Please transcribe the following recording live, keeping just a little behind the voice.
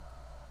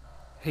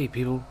Hey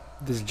people,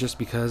 this is Just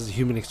Because the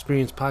Human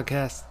Experience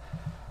Podcast,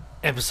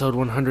 episode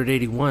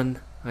 181.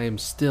 I am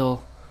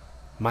still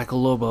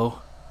Michael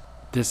Lobo.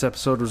 This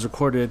episode was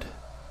recorded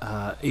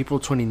April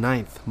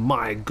 29th.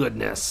 My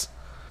goodness,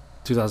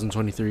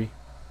 2023.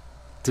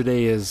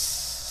 Today is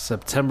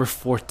September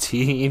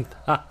 14th,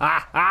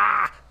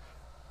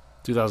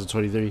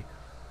 2023.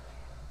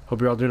 Hope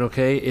you're all doing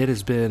okay. It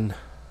has been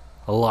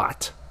a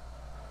lot.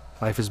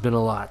 Life has been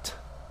a lot.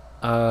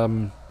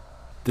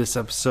 This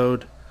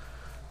episode,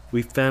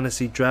 we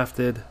fantasy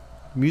drafted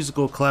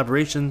musical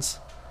collaborations,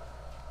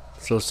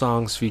 so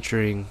songs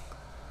featuring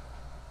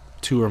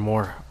two or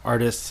more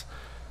artists.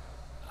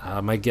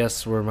 My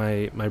guests were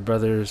my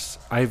brothers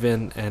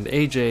Ivan and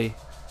Ajai,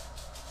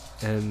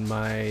 and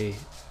my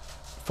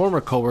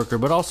former coworker,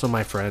 but also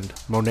my friend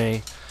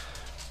Monáe.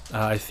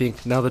 I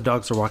think now the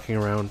dogs are walking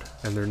around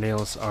and their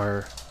nails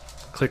are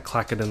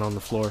click-clacking on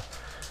the floor.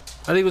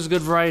 I think it was a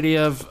good variety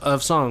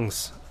of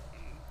songs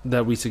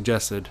that we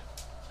suggested.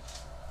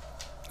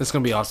 It's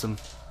gonna be awesome.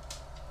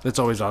 It's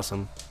always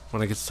awesome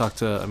when I get to talk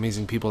to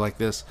amazing people like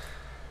this.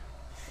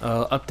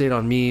 Update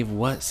on me,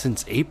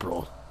 since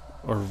April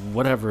or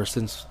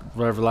since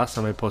whatever last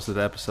time I posted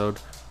the episode.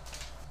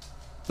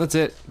 That's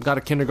it. Got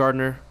a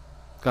kindergartner,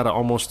 got an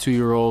almost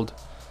 2-year-old.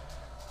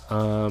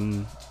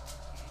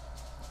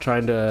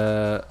 Trying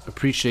to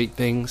appreciate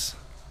things.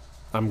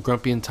 I'm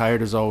grumpy and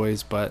tired as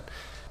always, but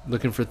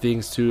looking for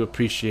things to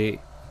appreciate.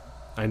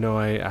 I know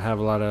I have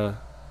a lot of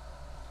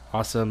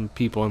awesome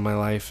people in my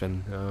life,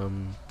 and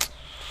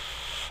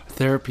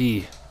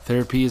therapy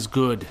is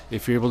good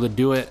if you're able to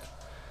do it.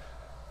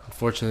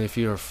 Unfortunately, if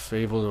you're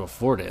able to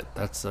afford it,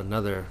 that's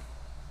another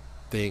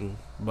thing.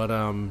 But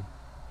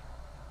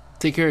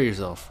take care of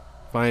yourself.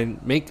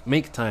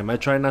 Make time. I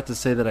try not to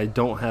say that I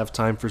don't have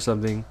time for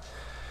something.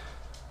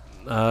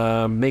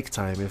 Make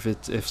time.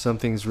 If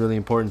something's really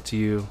important to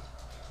you,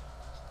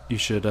 you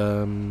should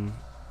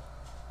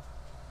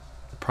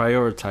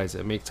prioritize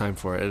it. Make time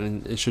for it,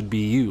 and it should be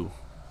you.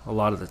 A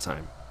lot of the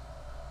time,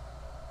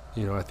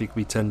 I think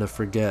we tend to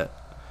forget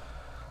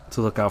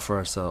to look out for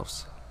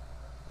ourselves.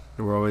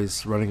 We're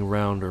always running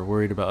around or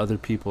worried about other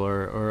people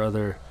or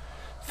other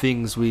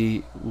things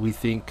we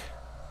think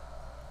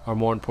are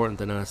more important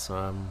than us.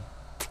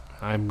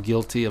 I'm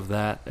guilty of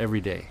that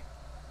every day,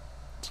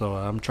 so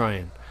I'm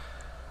trying.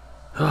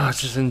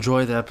 Just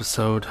enjoy the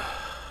episode.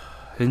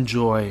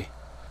 Enjoy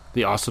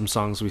the awesome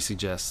songs we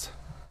suggest.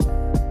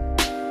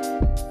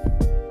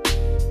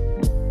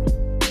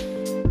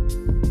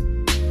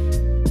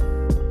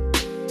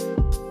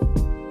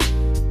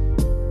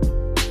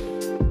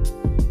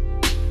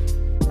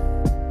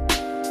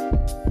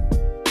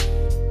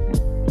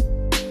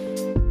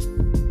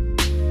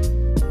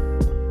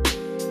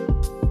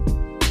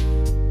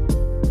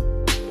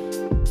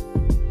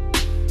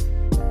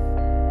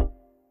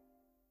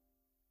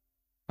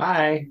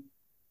 Hi.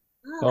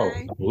 Oh,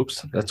 Hi.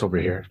 whoops. That's over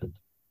here.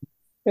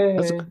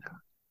 That's, Hey.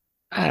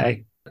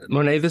 hi.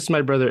 Monáe, this is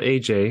my brother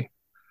AJ.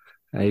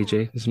 Hi,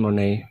 AJ, this is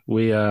Monáe.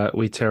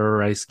 We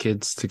terrorize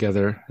kids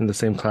together in the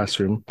same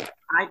classroom.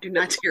 I do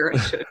not hear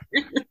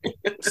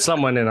it.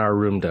 Someone in our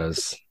room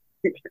does.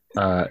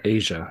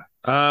 Asia.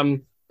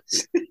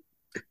 Just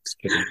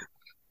kidding.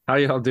 How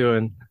y'all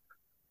doing?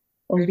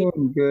 I'm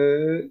doing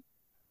good.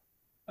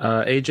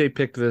 AJ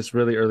picked this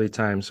really early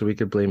time, so we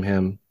could blame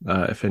him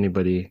if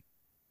anybody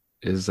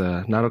is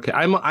not okay.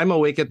 I'm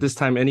awake at this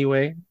time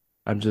anyway.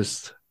 I'm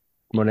just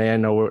Monáe, I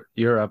know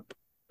you're up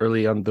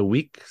early on the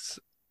weekdays.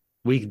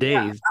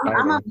 Yeah,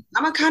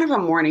 I'm a kind of a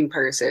morning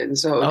person,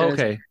 so Oh,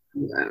 okay.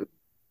 yeah.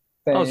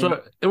 Oh, Same.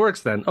 so it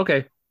works then.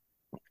 Okay.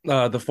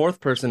 The fourth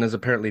person is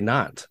apparently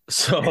not.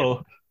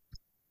 So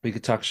we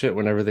could talk shit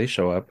whenever they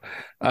show up.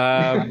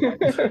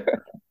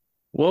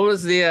 What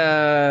was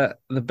the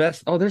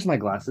best? Oh, there's my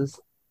glasses.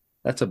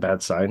 That's a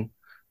bad sign.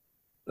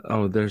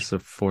 Oh, there's the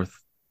fourth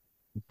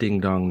ding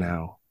dong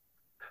now.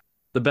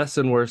 The best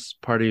and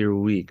worst part of your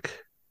week.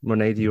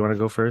 Monáe, do you want to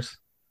go first?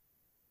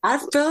 I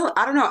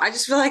don't know. I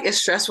just feel like it's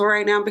stressful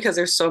right now because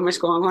there's so much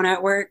going on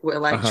at work. We're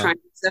like Uh-huh. trying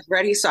to get stuff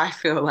ready, so I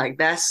feel like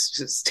that's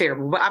just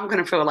terrible. But I'm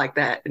gonna feel like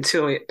that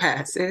until it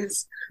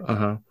passes.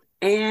 Uh-huh.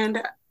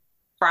 And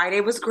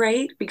Friday was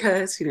great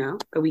because,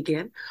 the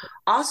weekend.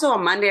 Also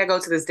on Monday I go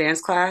to this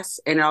dance class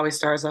and it always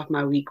starts off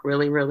my week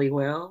really, really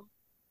well.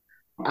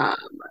 Um,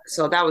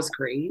 so that was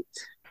great.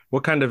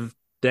 What kind of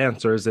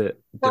dance, or is it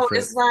So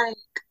different?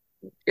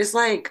 it's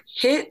like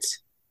hit,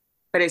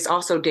 but it's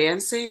also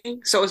dancing.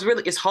 So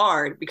it's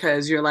hard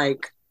because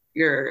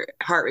your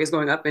heart rate is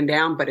going up and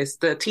down, but it's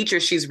the teacher,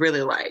 she's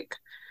really like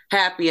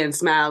happy and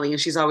smiley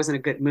and she's always in a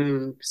good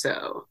mood.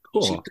 So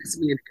she Cool. puts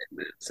me in a good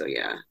mood. So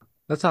yeah.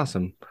 That's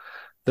awesome.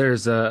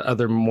 There's a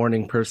other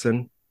morning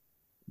person.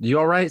 You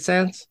all right,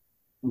 Sans?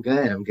 I'm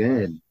good. I'm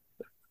good.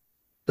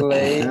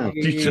 Like, What's up?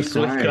 You just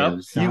woke Sorry, up?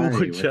 I'm sorry.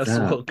 You What's just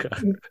up? woke up.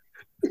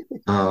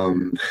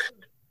 Um,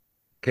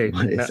 Okay,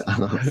 what is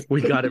up?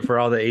 we got it for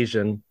all the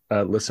Asian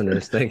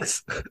listeners.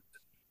 Thanks. Good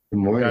Got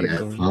morning. it I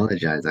going.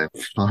 apologize. I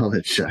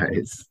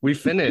apologize. We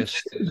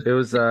finished. It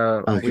was we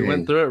Okay.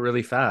 went through it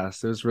really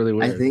fast. It was really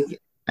I weird. think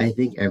I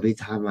think every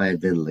time I've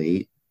been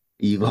late,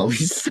 You've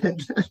always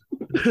said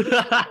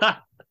that.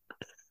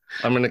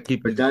 I'm gonna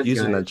keep We're done,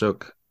 using that guys.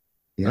 joke.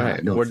 All Yeah,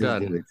 right, no, we're please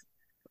done. do.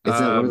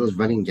 It's one of Um, those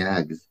running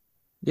gags.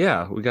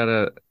 yeah, we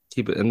gotta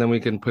keep it, and then we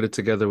can put it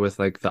together with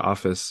like the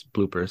Office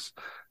bloopers.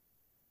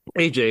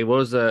 AJ, what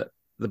was the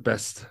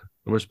best,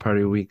 worst part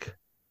of your week?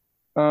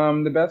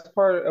 The best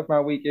part of my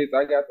week is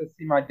I got to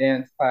see my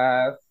dance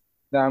class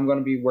that I'm going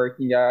to be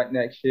working at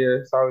next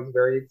year. So I was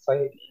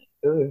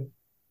ugh,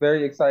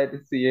 very excited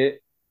to see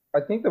it. I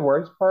think the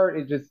worst part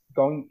is just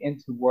going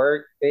into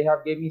work. They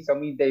have given me so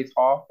many days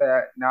off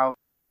that now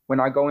when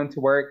I go into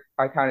work,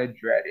 I kind of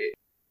dread it.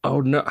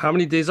 Oh no, how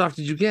many days off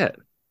did you get?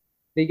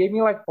 They gave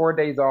me like 4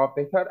 days off.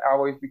 They cut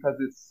hours because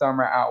it's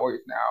summer hours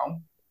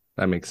now.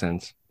 That makes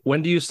sense.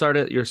 When do you start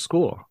at your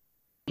school?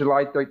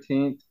 July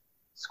 13th.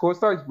 School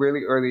starts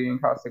really early in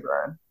Casa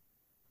Grande.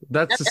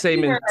 That's the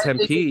same Everywhere in I think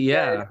Tempe, it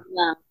says, yeah.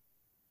 yeah.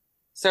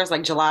 So it's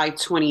like July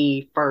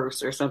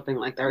 21st or something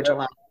like that, or Yep.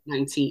 July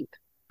 19th.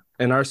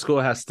 And our school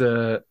has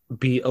to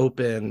be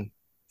open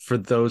for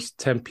those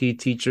Tempe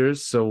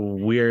teachers, so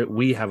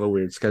we have a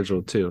weird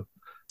schedule too.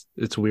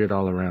 It's weird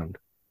all around.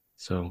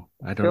 So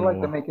I I don't feel like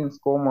they're know. making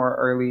school more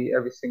early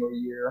every single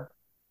year.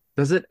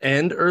 Does it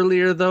end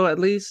earlier though, at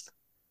least?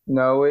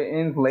 No, it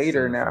ends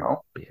later Son of a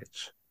now.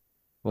 bitch.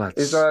 Well,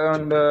 that's Is on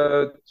stupid.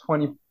 the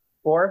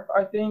 24th,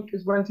 I think,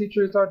 is when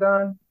teachers are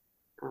done.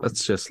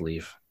 Let's just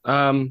leave.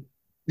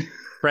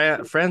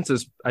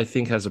 Francis, I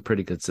think, has a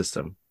pretty good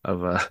system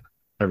of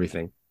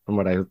everything from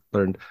what I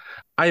learned.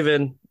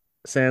 Ivan,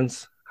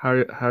 Sans,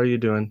 how are you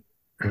doing?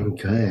 I'm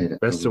good.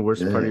 Best or I'm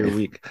worst part of your good.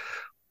 week?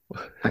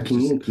 Can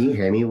you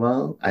hear me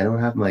well? I don't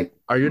have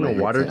Are you in my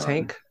a water headset on.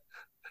 tank?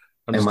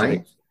 I'm Am just I?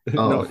 kidding.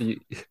 No, Oh,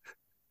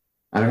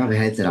 I don't have a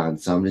headset on,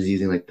 so I'm just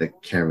using like the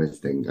cameras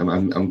thing.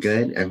 I'm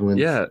good. Everyone's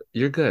yeah,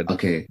 you're good.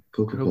 okay.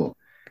 Cool, I cool, hope. cool.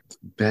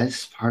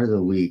 Best part of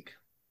the week.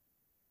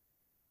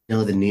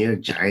 The New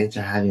York Giants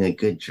are having a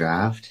good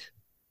draft.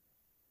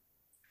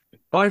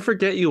 Oh, I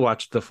forget you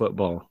watched the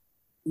football.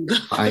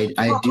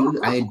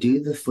 I do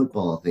the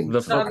football thing The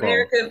The sometimes. football.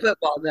 American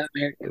football, the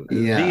American football.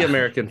 The Yeah,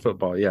 American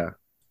football, yeah.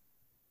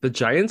 The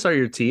Giants are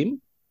your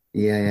team?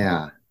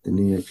 yeah. The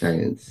New York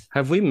Giants.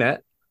 Have we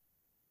met?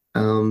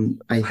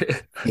 I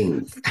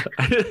think.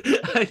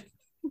 I,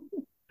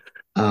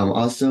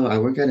 Also, I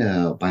work at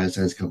a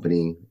bioscience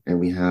company, and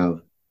we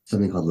have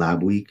something called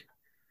Lab Week,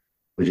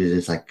 which is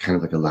just like kind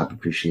of like a lab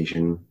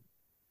appreciation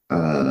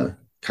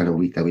kind of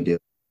week that we do.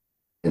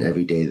 And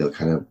every day they'll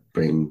kind of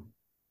bring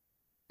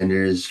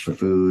vendors for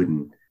food,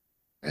 and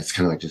it's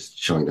kind of like just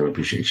showing them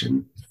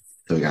appreciation.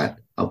 So we got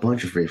a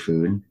bunch of free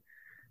food.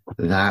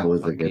 That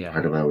was a good yeah.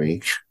 part of my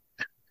week.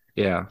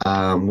 Yeah.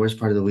 Worst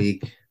part of the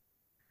week,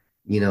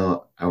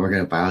 I work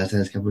at a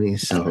bioscience company,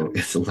 so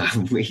it's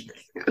lab week.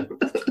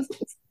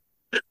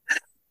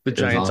 The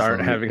It was Giants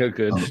aren't also, having a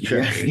good oh yeah,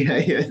 draft.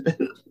 yeah.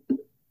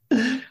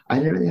 I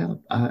didn't really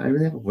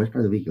have a worst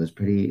part of the week. It was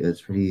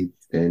pretty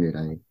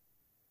standard.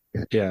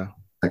 Yeah, Yeah.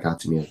 that got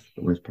to me as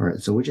the worst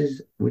part. So which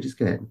is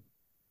good.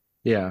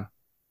 Yeah.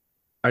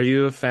 Are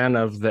you a fan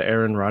of the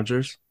Aaron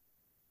Rodgers?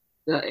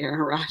 The Aaron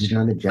He's Rodgers.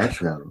 on the Jets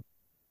though.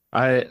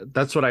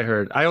 That's what I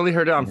heard. I only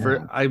heard it on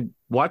first. Yeah. I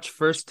watched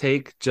First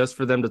Take just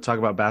for them to talk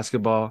about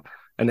basketball,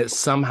 and it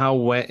somehow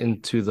went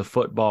into the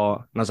football,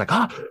 and I was like,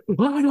 "Oh,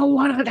 I don't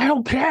want to, I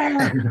don't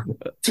care."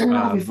 Turn it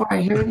off Um, before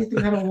I hear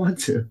anything I don't want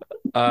to.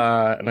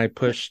 and I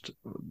pushed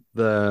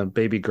the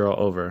baby girl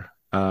over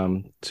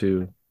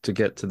to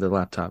get to the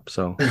laptop.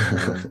 So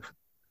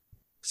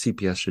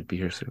CPS should be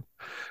here soon.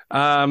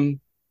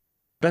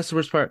 Best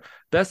worst part.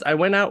 Best. I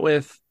went out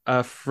with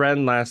a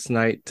friend last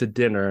night to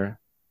dinner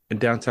in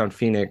downtown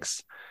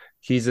Phoenix.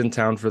 He's in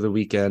town for the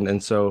weekend,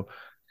 and so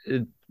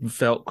it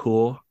felt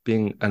cool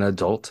being an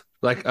adult,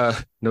 like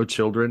no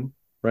children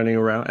running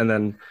around. And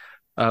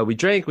then we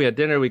drank, we had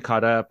dinner, we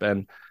caught up,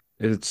 and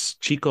it's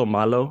Chico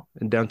Malo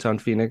in downtown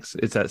Phoenix.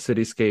 It's at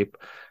Cityscape.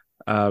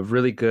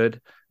 Really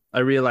good. I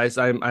realized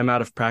I'm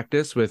out of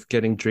practice with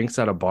getting drinks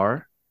at a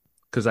bar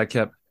because I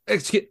kept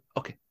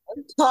okay.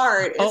 It's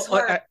hard. It's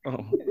hard.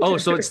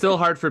 So it's still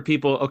hard for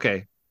people.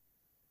 Okay.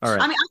 All I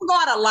right. mean, I can go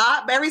out a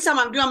lot, but every time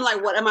I'm doing, I'm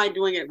like, what am I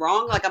doing it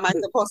wrong? Like, am I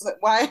supposed to?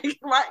 Why?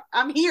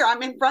 I'm here.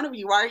 I'm in front of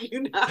you. Why are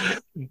you not? I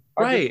just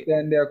Right.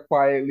 stand there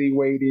quietly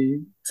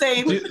waiting.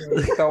 Same.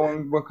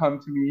 Someone will come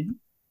to me.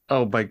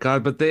 Oh my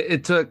God. But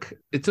it took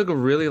a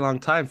really long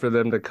time for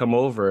them to come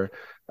over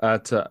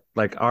to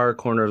like our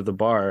corner of the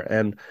bar.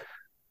 And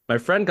my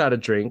friend got a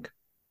drink.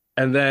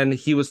 And then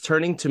he was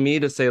turning to me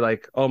to say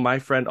like, "Oh, my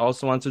friend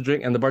also wants a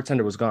drink," and the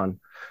bartender was gone.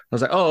 I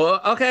was like, "Oh,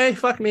 okay,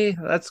 fuck me.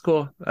 That's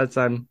cool. I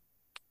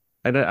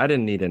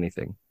didn't need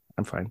anything.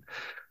 I'm fine."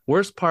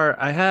 Worst part,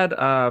 I had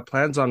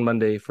plans on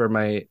Monday for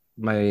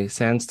my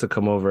Sans to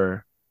come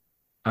over,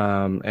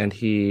 and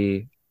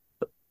he.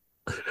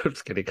 I'm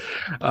just kidding.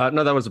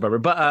 No, that was a bummer.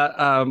 But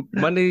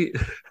Monday,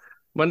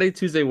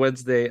 Tuesday,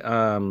 Wednesday,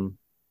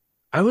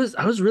 I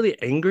was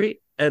really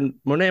angry. And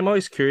Monet, I'm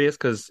always curious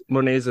because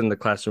Monet's in the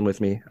classroom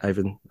with me,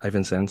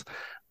 Ivan Sans.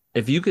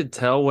 If you could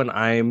tell when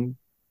I'm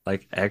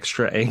like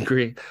extra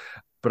angry,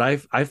 but I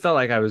felt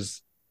like I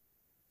was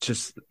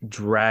just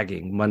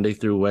dragging Monday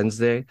through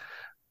Wednesday,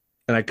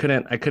 and I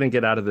couldn't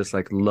get out of this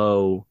like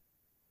low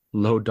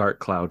dark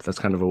cloud. That's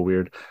kind of a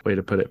weird way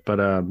to put it, but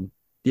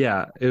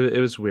yeah, it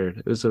was weird.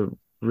 It was a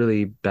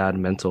really bad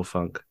mental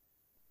funk.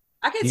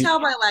 I can You tell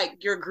by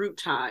like your group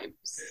times,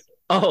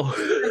 oh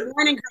the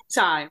morning group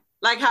time,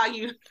 like how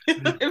you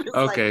if it's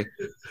like okay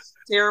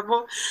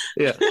terrible.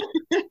 yeah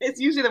It's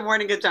usually the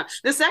morning good time.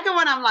 The second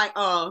one, I'm like,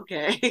 oh,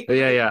 okay.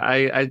 yeah.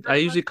 I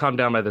usually calm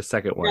down by the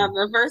second Yeah, one.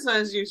 the first one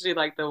is usually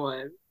like the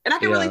one. And I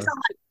can really Yeah. tell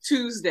like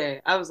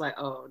Tuesday. I was like,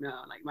 oh no,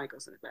 like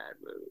Michael's in a bad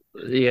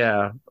mood.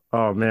 Yeah.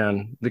 Oh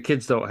man, the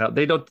kids don't help.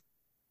 They don't.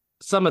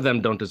 Some of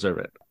them don't deserve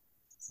it,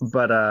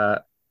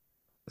 but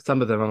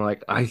some of them I'm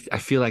like, I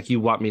feel like you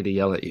want me to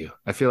yell at you.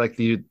 I feel like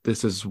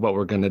this is what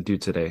we're gonna do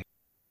today.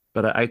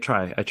 But I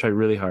try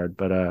really hard.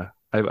 But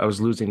I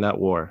was losing that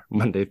war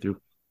Monday through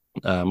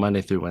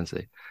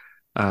Wednesday.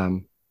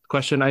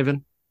 Question,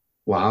 Ivan?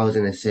 Well, I was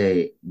gonna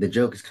say the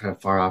joke is kind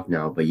of far off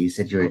now, but you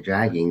said you were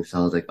dragging, so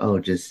I was like, oh,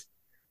 just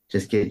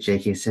get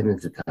J.K.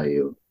 Simmons to tell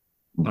you.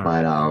 All But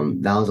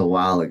right. that was a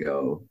while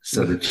ago.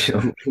 So the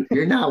joke,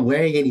 you're not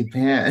wearing any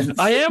pants.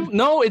 I am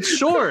no, it's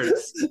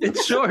shorts.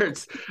 It's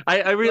shorts. I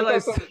Those are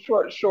realized some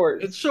short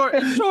shorts. it's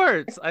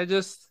shorts.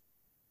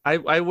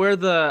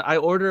 I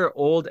order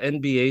old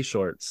NBA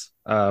shorts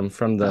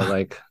from the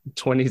like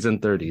 20s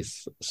and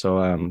 30s. So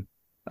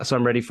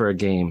I'm ready for a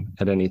game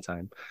at any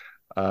time.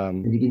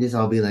 And you can just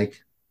all be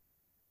like,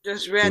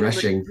 Just you're randomly.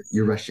 rushing,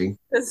 you're rushing,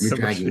 you're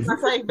dragging. I'm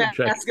playing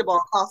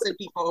basketball, tossing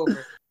people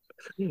over.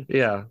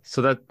 Yeah,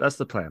 so that's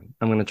the plan.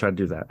 I'm gonna try to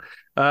do that.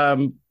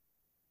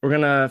 We're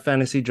gonna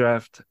fantasy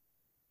draft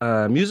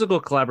musical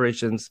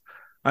collaborations.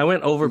 I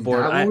went Is overboard.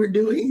 that what we're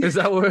doing? Is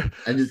that what?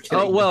 I'm just kidding.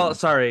 Oh well,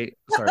 sorry.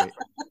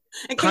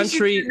 In case you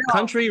didn't know,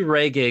 Country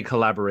reggae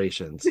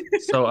collaborations.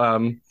 So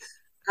I'm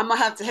gonna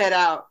have to head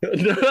out.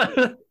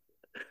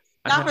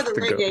 I Not for have the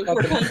to go.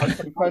 reggae. I'm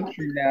from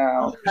country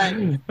now.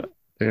 Like,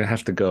 I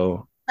have to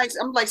go.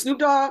 I'm like Snoop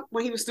Dogg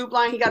when he was Snoop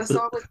Lion, he got a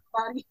song with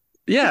somebody.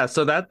 Yeah,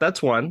 so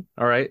that's one.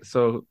 All right.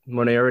 So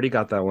Monet already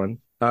got that one.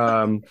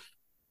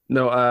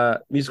 No,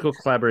 musical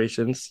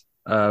collaborations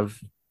of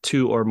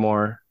two or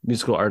more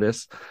musical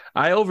artists.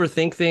 I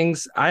overthink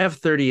things. I have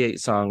 38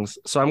 songs,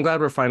 so I'm glad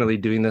we're finally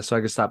doing this so I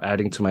can stop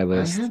adding to my I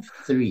list. have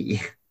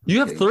 3. You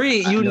have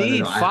 3. You No, need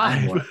no.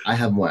 5. I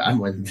have more. I'm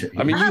more than 3.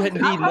 I mean, you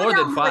need more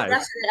than 5.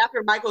 Yesterday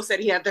after Michael said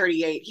he had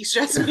 38, he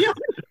stressed me out.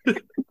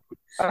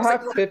 I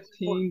have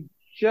 15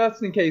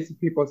 just in case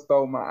people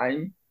stole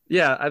mine.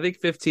 Yeah, I think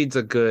 15's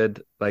a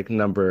good like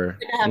number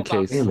in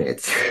case. Damn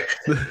it.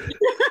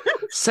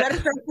 Better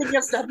start picking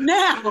up stuff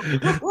now.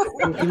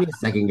 Give me a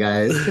second,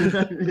 guys.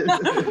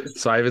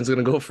 So Ivan's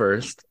gonna go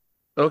first.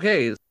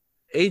 Okay,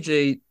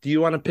 AJ, do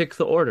you want to pick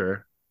the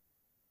order?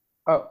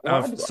 Oh,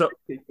 why do so I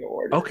pick the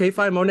order? okay,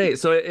 fine, Monet.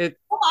 So I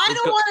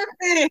don't want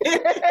to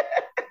fit.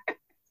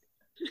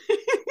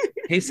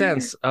 hey,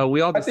 Sans,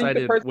 we all I think the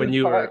decided person when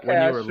you were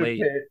podcast should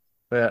late pick.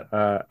 that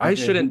I Okay,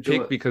 shouldn't who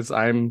pick because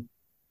I'm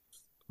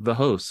the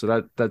host,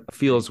 so that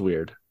feels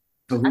weird.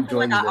 So I who feel like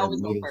joined I the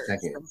always go meeting first.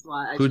 second? That's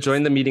why Who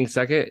joined the meeting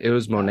second? It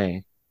was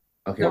Monet.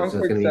 Okay, Going so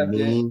for it's gonna be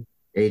second. me,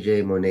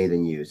 AJ, Monet,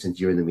 then you, since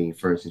you're in the meeting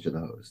first, since you're the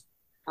host.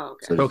 Oh,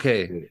 okay. So just-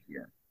 Okay.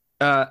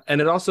 Yeah. And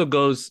it also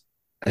goes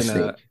A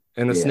snake.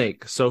 in a Yeah.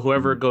 snake. So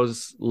whoever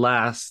goes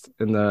last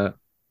in the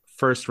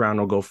first round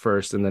will go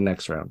first in the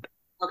next round.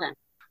 Okay.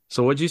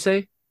 So what'd you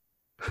say?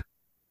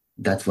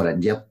 That's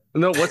what yep.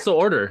 No, what's the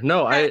order?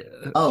 No,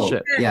 Oh,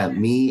 shit. yeah,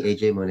 me,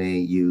 AJ, Monet,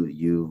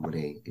 you,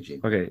 Monet,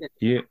 AJ. Okay,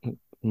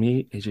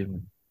 me, AJ,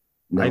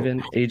 No.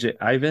 Ivan, AJ,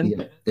 Ivan,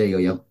 Yeah, there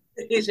you go,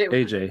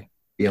 AJ,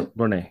 yep.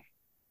 Monet.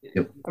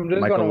 I'm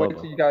just Michael gonna wait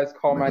Lobo. till you guys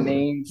call my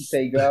name,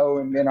 say go,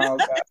 and then I'll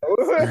go.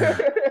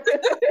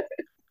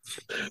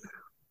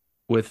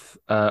 With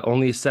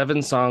only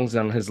 7 songs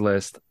on his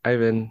list,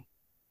 Ivan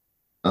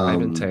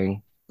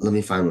Tang. Let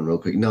me find one real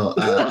quick. No,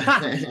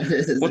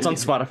 What's on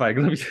Spotify?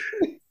 Let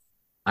me-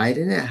 I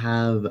didn't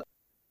have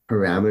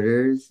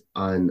parameters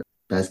on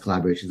best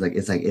collaborations. Like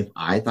it's like if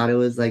I thought it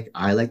was like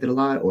I liked it a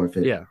lot, or if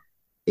Yeah.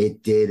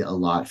 it did a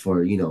lot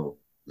for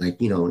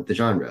the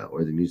genre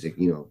or the music,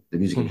 the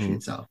music industry Mhm.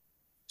 itself.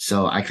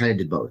 So I kind of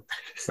did both.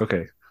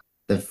 Okay.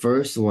 The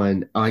first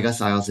one, I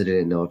guess I also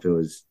didn't know if it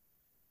was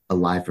a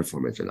live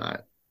performance or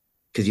not,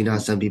 because you know how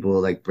some people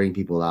like bring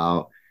people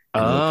out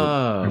and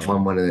they'll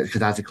perform one of the, because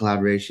that's a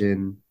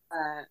collaboration.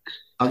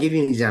 I'll give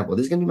you an example.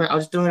 This is gonna be I'll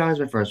just throw it out as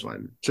my first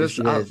one.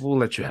 We'll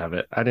let you have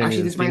it. I didn't Actually,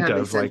 even this might think not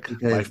make of sense like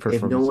because live if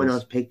performances. no one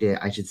else picked it,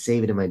 I should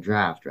save it in my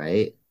draft,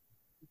 right?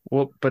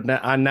 Well, but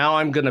now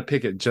I'm gonna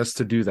pick it just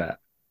to do that.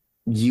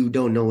 You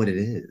don't know what it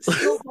is.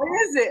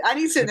 What is it? I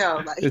need to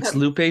know. Like, It's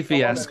Lupe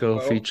Fiasco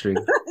know. featuring.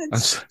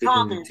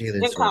 Common. Taylor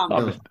In Swift.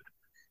 common. No.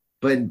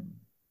 But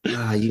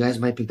you guys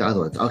might pick the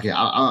other ones. Okay,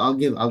 I'll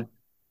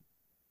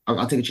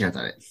take a chance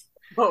on it.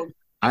 Oh,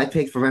 I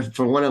picked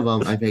for one of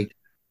them. I picked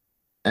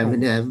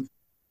Eminem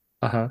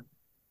Uh-huh.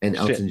 and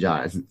Shit. Elton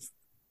John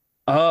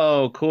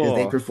Oh, because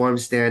they cool. performed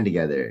 "Stand"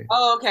 together.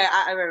 oh okay.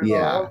 I remember.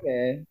 Yeah.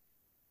 Okay.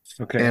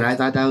 Okay. And I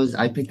thought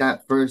I picked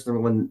that first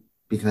number one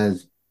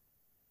because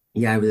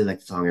Yeah, I really like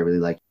the song. I really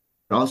like.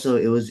 But also,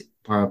 it was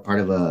part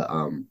of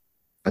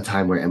a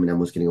time where Eminem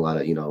was getting a lot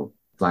of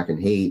flack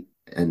and hate,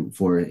 and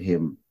for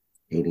him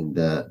hating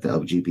the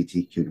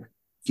LGBTQ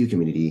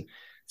community.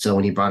 So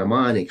when he brought him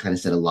on, it kind of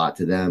said a lot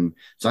to them.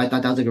 So I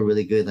thought that was like a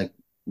really good like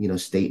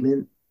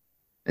statement.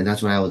 And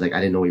that's when I was like, I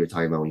didn't know what you were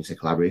talking about when you said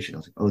collaboration. I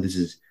was like, oh, this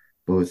is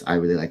both. I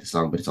really like the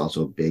song, but it's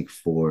also big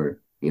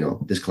for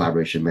this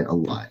collaboration meant a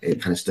lot.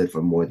 It kind of stood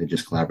for more than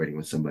just collaborating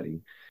with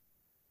somebody.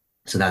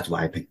 So that's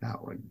why I picked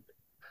that one.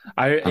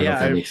 I don't know if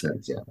that makes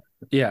sense. Yeah.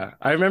 Yeah,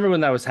 I remember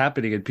when that was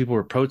happening and people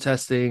were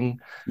protesting.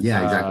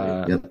 Yeah,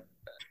 exactly. Yep.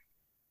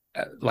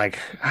 Like,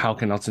 how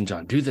can Elton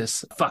John do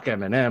this? Fuck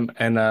Eminem.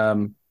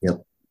 And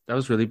yep. That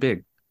was really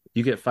big.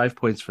 You get 5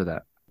 points for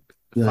that.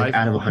 Like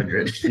out of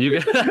 100. You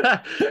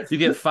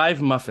get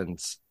 5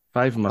 muffins.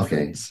 5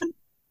 muffins. Okay.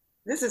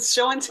 This is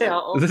show and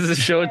tell. This is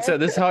show and tell.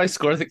 This is how I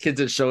score the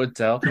kids at show and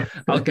tell.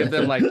 I'll give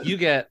them like, you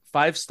get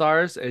 5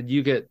 stars and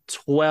you get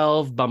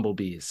 12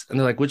 bumblebees. And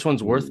they're like, which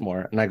one's worth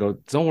more? And I go,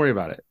 don't worry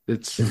about it.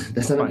 That's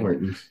not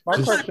important. My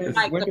question is,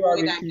 when do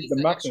I receive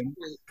the muffin?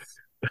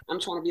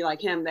 I'm trying to be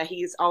like him, that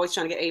he's always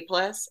trying to get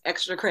A+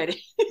 extra credit.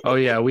 Oh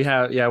yeah, we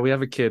have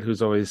a kid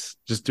who's always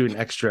just doing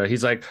extra.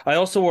 He's like, I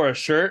also wore a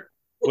shirt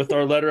with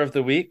our letter of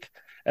the week,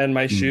 and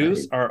my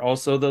shoes are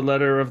also the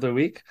letter of the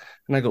week.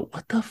 And I go,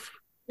 what the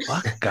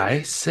fuck,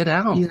 guys? Sit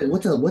down. Yeah,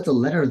 what's a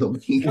letter of the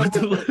week? We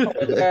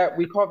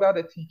call that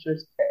a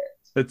teacher's pet.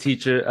 The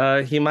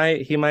teacher, he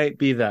might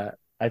be that,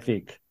 I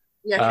think.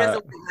 Yeah, he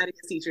doesn't let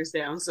his teachers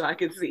down, so I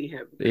can see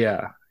him.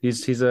 Yeah,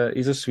 he's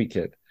a sweet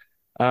kid.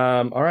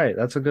 All right,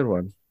 that's a good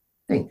one.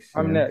 Thanks.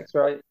 I'm next,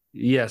 right?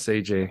 Yes,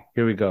 AJ.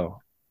 Here we go.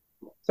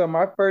 So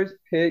my first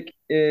pick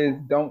is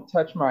 "Don't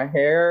Touch My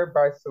Hair"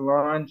 by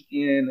Solange,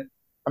 and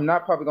I'm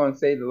not probably going to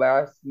say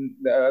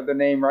the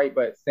name right,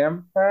 but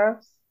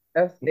Sampha,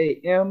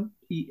 Sampha,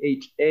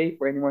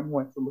 for anyone who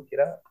wants to look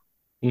it up.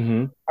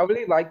 Mm-hmm. I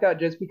really like that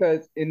just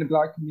because in the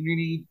Black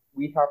community,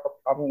 we have a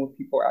problem with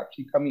people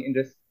actually coming and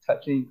just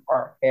touching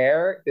our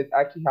hair. This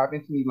actually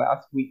happened to me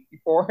last week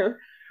before.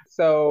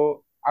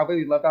 So I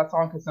really love that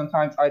song because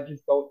sometimes I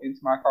just go into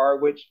my car,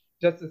 which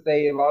just to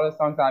say, a lot of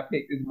songs I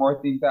picked is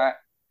more things that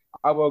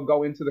I will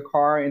go into the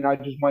car and I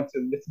just want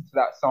to listen to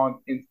that song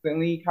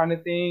instantly kind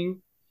of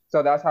thing.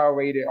 So that's how I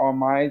rated all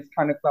my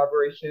kind of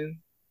collaborations,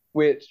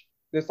 which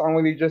this song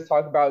really just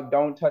talks about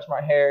don't touch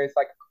my hair. It's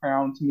like a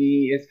crown to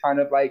me. It's kind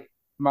of like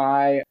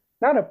my,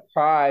 not a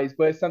prize,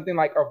 but it's something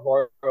like a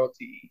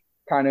royalty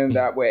kind of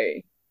that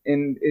way.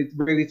 And it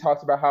really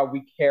talks about how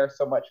we care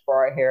so much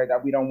for our hair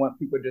that we don't want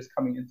people just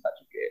coming and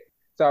touching it.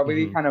 So I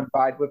really kind of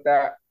vibe with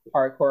that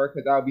hardcore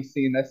because I'll be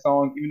singing that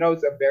song. Even though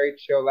it's a very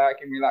chill-like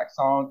and relaxed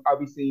song, I'll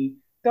be singing,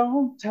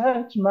 don't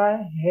touch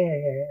my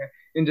hair,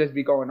 and just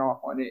be going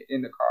off on it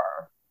in the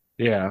car.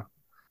 Yeah.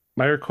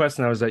 My request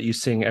now is that you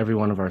sing every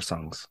one of our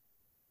songs.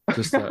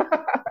 Just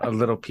a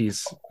little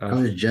piece. I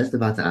was just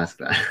about to ask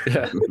that.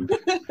 Yeah.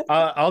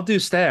 I'll do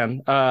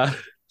Stan.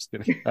 Just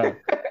kidding.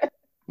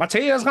 My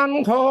tears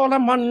gone cold,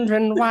 I'm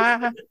wondering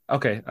why.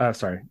 Okay,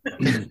 sorry.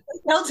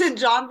 Elton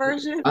John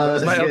version?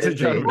 My Elton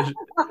John version.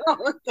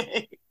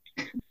 Okay.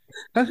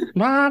 That's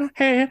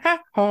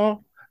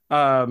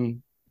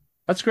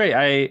great.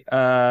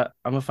 I'm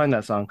gonna find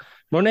that song.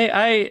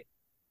 Monáe,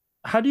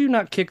 how do you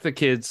not kick the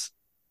kids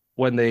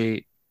when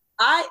they...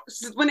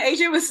 When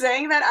AJ was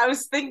saying that, I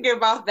was thinking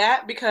about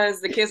that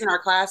because the kids in our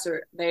class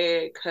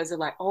because they're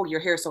like, oh, your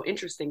hair is so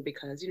interesting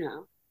because,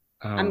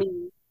 I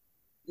mean,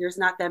 there's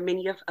not that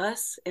many of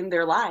us in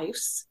their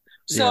lives.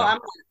 So I'm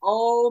like,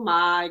 oh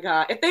my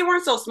God. If they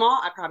weren't so small,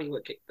 I probably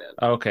would kick them.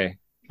 Okay.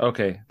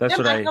 That's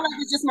what I feel like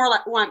it's just more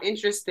like, oh, I'm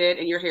interested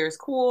and your hair is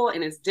cool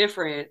and it's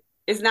different.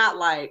 It's not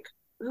like,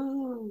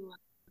 ooh,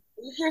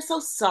 your hair's so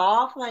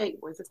soft. Like,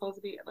 what's it supposed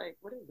to be? Like,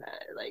 what is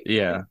that? Like,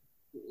 yeah.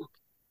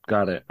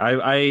 Got it.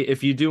 I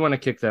if you do want to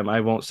kick them,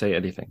 I won't say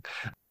anything.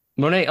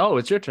 Monáe,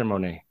 it's your turn,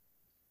 Monáe.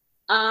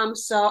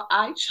 So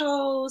I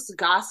chose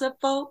Gossip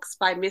Folks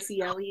by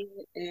Missy Elliott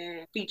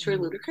and featuring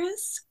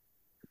Ludacris.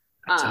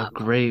 That's a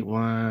great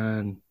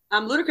one.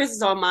 Ludacris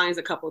is on mine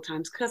a couple of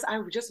times because I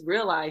just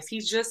realized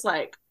he's just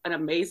like an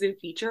amazing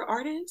feature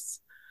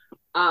artist.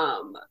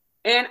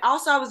 And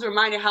also I was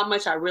reminded how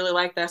much I really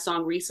liked that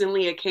song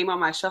recently. It came on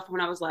my shuffle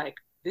and I was like,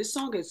 this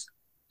song is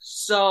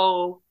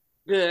so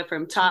good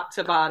from top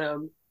to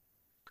bottom.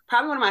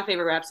 Probably one of my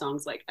favorite rap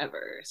songs like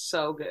ever.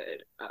 So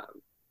good.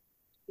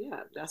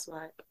 Yeah, that's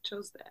why I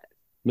chose that.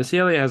 Missy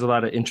Elliott has a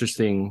lot of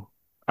interesting...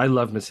 I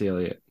love Missy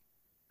Elliott.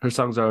 Her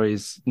songs are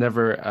always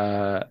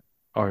never...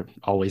 or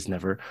always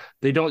never.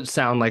 They don't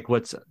sound like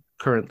what's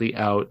currently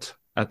out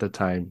at the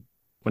time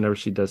whenever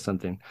she does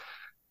something.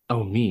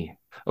 Oh, me.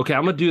 Okay,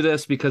 I'm going to do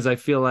this because I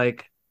feel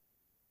like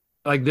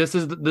this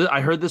is...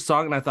 I heard this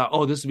song and I thought,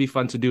 oh, this would be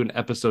fun to do an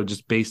episode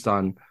just based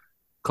on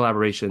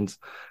collaborations.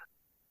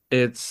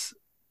 It's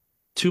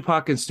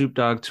Tupac and Snoop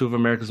Dogg, two of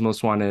America's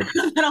Most Wanted.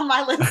 Not on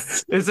my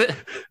list. Is it?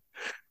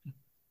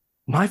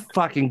 My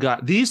fucking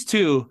God. These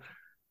two.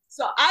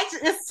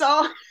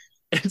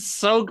 It's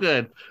so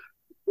good.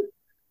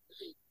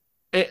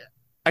 I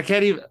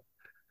can't even.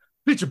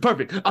 picture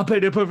perfect. I'll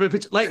paint a perfect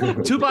picture. Like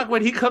Tupac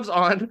when he comes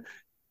on,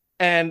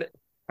 and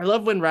I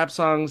love when rap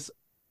songs.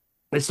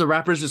 It's the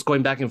rappers just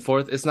going back and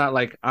forth. It's not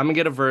like I'm gonna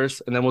get a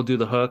verse and then we'll do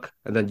the hook,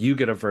 and then you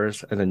get a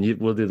verse and then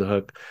we'll do the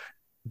hook.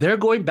 They're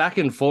going back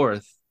and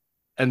forth,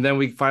 and then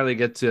we finally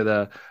get to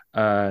the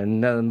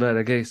nothing but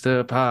a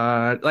gangster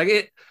pod. Like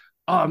it.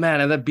 Oh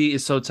man, and that beat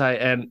is so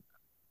tight, and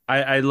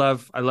I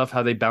love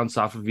how they bounce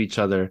off of each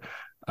other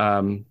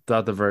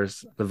throughout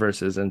the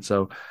verses, and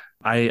so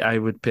I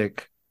would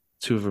pick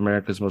two of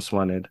America's Most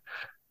Wanted.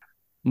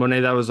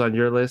 Monet, that was on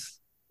your list.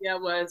 Yeah,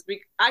 it was.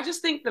 I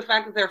just think the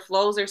fact that their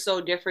flows are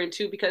so different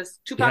too, because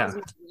Tupac is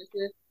more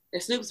aggressive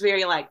and Snoop's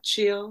very like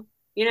chill,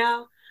 you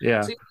know?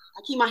 Yeah. So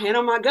I keep my hand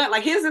on my gun.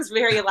 Like his is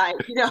very like,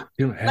 you know,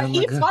 like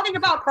he's talking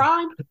about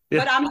crime,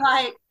 but I'm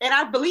like, and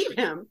I believe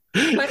him,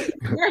 but it's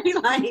very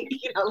like,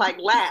 you know, like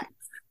lax.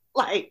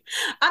 Like,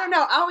 I don't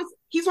know.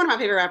 He's one of my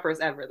favorite rappers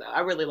ever though.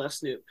 I really love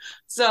Snoop.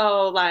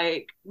 So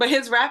like, but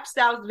his rap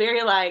style is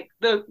very like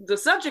the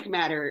subject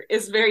matter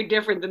is very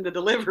different than the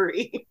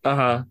delivery.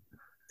 Uh-huh.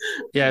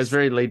 Yeah, it's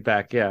very laid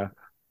back. Yeah.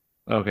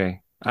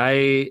 Okay.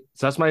 So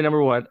that's my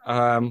number one.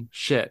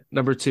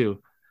 Number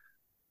two.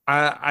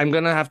 I'm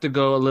gonna have to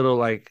go a little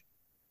like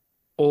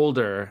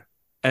older,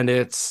 and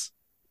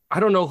I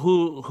don't know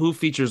who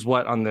features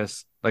what on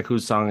this, like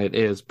whose song it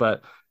is,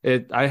 but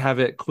I have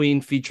it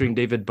Queen featuring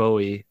David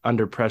Bowie,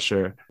 Under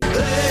Pressure.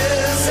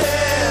 This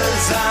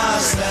is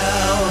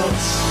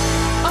ourselves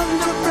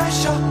under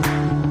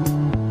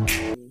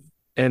pressure.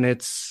 And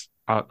it's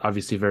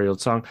obviously a very old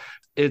song.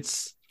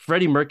 It's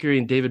Freddie Mercury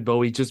and David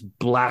Bowie just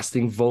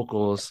blasting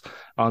vocals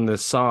on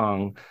this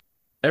song.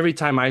 Every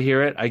time I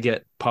hear it, I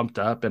get pumped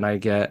up and I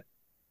get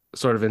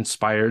sort of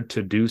inspired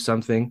to do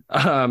something.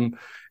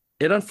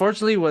 It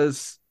unfortunately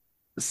was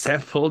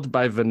sampled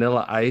by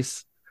Vanilla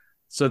Ice.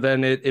 So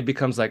then it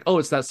becomes like, oh,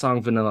 it's that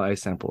song Vanilla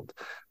Ice sampled.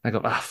 I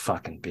go,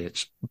 fucking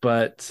bitch.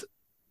 But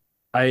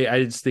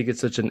I just think it's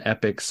such an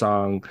epic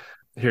song,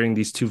 hearing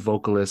these two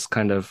vocalists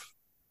kind of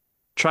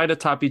try to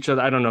top each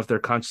other. I don't know if they're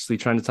consciously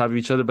trying to top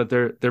each other, but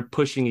they're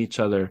pushing each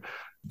other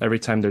every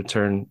time their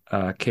turn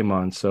came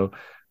on. So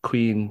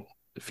Queen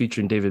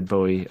featuring David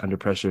Bowie, Under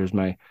Pressure, is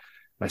my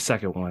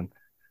second one.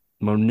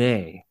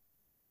 Monet,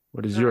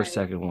 what is your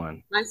second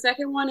one? My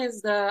second one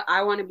is the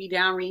I Want to Be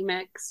Down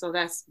remix. So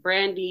that's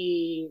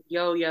Brandy,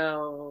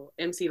 Yo-Yo,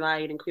 MC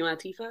Lyte, and Queen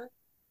Latifah.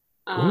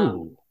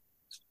 Ooh.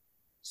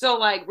 So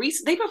like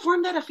they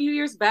performed that a few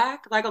years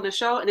back, like on the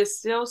show, and it's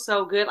still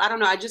so good. I don't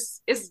know.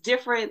 It's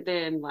different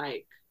than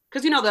like,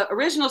 because you know the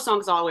original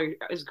song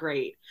is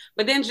great,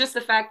 but then just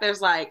the fact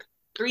there's like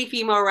 3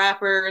 female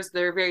rappers,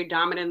 they're very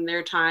dominant in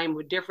their time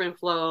with different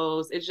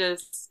flows.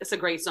 It's a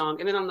great song.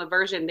 And then on the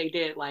version they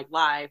did like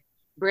live,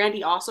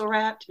 Brandy also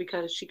rapped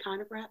because she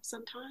kind of raps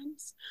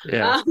sometimes.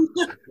 Yeah.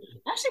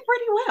 Actually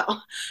pretty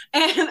well.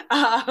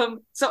 And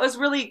so it's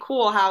really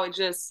cool how it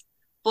just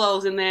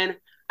flows. And then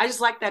I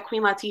just like that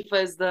Queen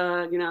Latifah is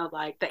the, you know,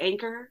 like the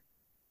anchor.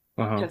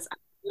 Because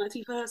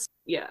Latifah,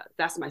 yeah,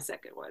 that's my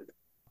second one.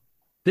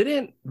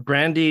 Didn't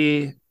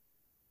Brandy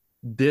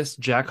diss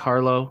Jack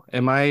Harlow?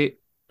 Am I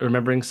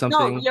remembering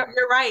something? No,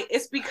 you're right.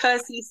 It's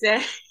because he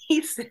said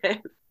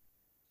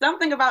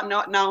something about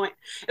not knowing.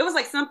 It was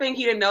like something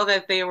he didn't know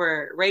that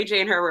Ray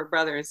J and her were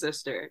brother and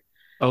sister.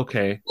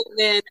 Okay. And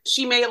then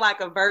she made like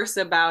a verse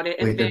about it.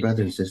 Wait, they're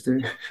brother and sister?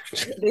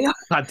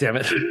 God damn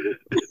it.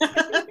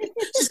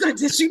 She's going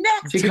to diss you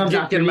next. She comes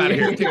Get him out of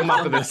here. Take him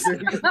off of this.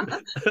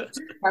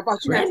 I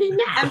bought you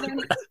next. And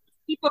then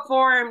he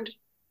performed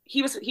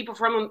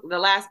the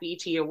last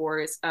BET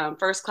Awards,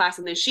 First Class,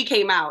 and then she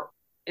came out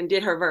and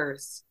did her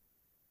verse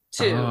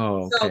too.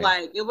 Oh, okay. So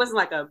like it wasn't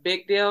like a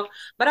big deal.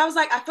 But I was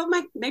like, I felt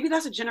like maybe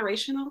that's a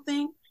generational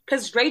thing.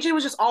 Because Ray J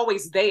was just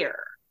always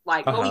there.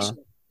 Like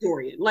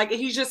Dorian. Like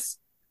he's just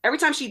every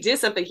time she did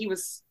something, he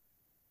was.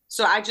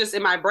 So I just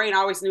in my brain I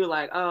always knew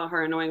like, oh,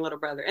 her annoying little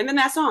brother. And then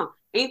that song,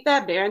 ain't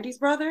that Brandy's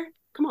brother?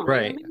 Come on,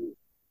 right?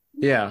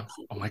 Yeah.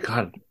 Oh my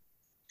God.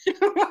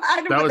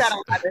 I didn't put that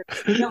on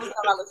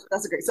my list.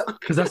 That's a great song.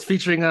 Because that's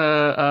featuring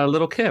a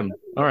Little Kim.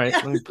 All right,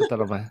 let me put that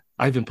on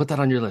Ivan, put that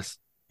on your list.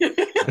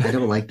 I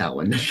don't like that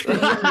one.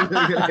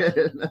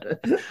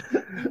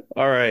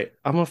 All right,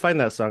 I'm gonna find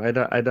that song.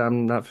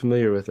 I'm not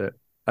familiar with it.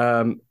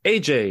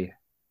 AJ,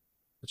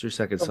 what's your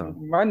second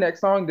song? My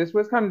next song, this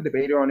was kind of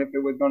debated on if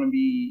it was going to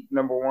be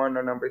number one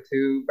or number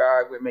two, but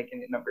I would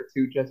making it number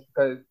two just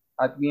because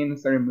I'd be in a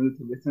certain mood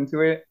to listen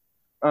to it.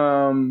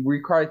 We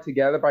Cried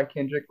Together by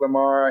Kendrick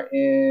Lamar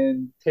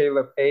and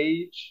Taylor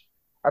Page.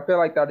 I feel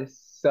like that is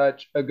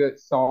such a good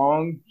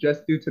song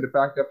just due to the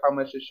fact of how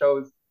much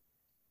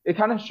it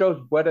kind of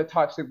shows what a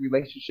toxic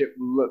relationship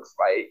looks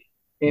like.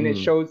 And it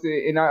shows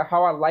it, and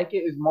how I like it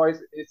is more,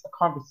 it's a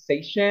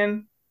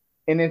conversation,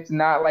 and it's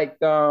not like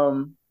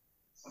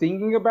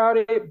singing about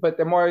it, but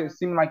the more it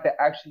seems like the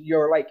actually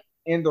you're like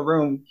in the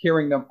room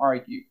hearing them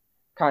argue,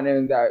 kind of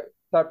in that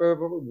type of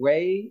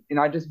way. And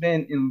I've just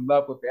been in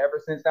love with it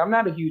ever since. I'm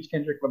not a huge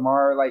Kendrick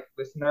Lamar like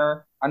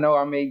listener. I know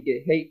I may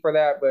get hate for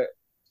that, but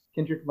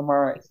Kendrick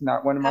Lamar is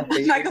not one of my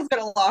favorites. Michael's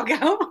gonna log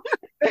out.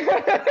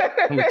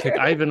 I'm gonna kick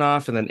Ivan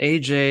off and then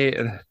AJ.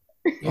 And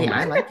Hey,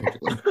 I like it.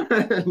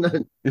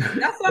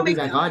 That's what Put me makes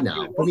back on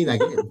now. Put me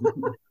back in.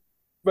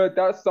 But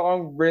that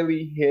song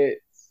really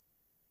hits.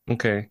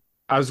 okay,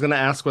 I was gonna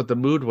ask what the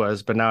mood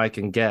was, but now I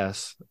can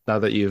guess. Now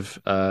that you've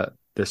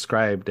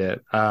described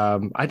it,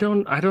 I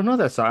don't know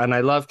that song, and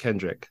I love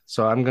Kendrick,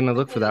 so I'm gonna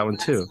look for that one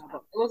too.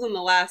 It was in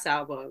the last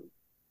album.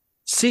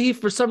 See,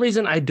 for some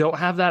reason, I don't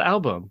have that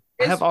album.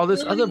 I have all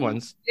these other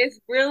ones. It's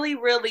really,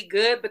 really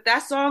good. But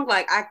that song,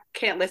 like, I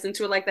can't listen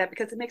to it like that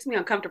because it makes me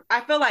uncomfortable.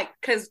 I feel like,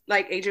 because,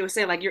 like AJ was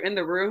saying, like, you're in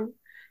the room,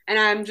 and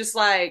I'm just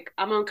like,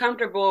 I'm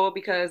uncomfortable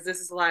because this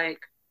is like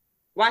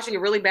watching a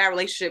really bad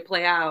relationship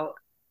play out.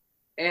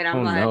 And I'm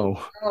Oh like,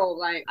 no. oh,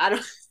 like, I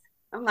don't,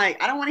 I'm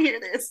like, I don't want to hear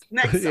this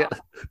next song.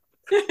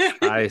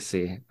 I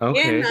see.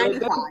 Okay. In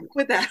 95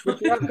 with that. But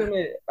you have to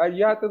admit,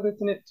 you have to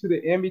listen it to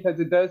the end because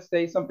it does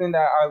say something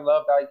that I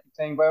love that I keep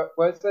saying. But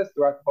what it says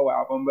throughout the whole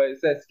album, but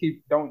it says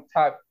don't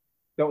tap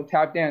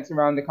dance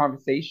around the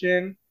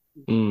conversation,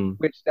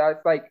 which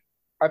that's like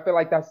I feel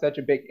like that's such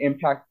a big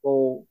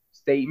impactful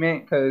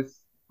statement because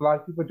a lot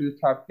of people do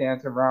tap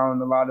dance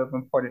around a lot of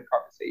important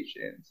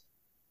conversations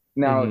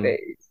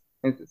nowadays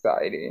in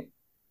society.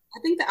 I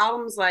think the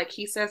album's like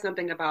he said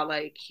something about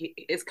like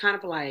it's kind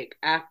of like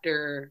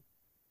after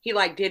he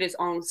like did his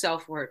own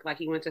self work, like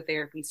he went to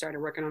therapy,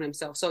 started working on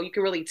himself. So you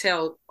can really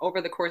tell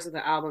over the course of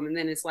the album, and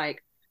then it's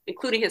like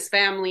including his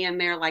family in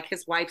there. Like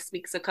his wife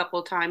speaks a couple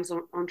of times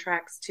on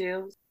tracks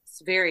too.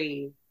 It's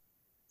very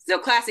still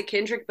classic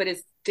Kendrick, but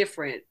it's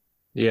different.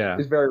 Yeah,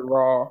 It's very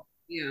raw.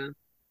 Yeah,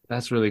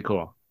 that's really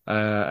cool.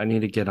 I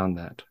need to get on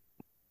that.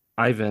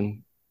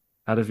 Ivan,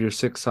 out of your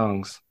 6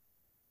 songs,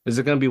 is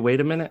it gonna be Wait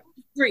a Minute?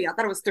 3. I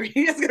thought it was 3.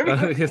 It's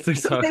gonna be 3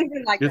 songs.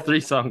 like Your 3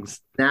 songs.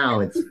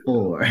 Now it's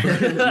 4. You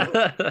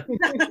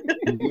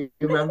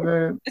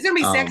remember? It's gonna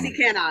be Sexy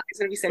Cannot. It's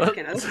gonna be Sexy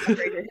Cannot.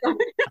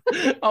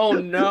 Oh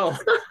no.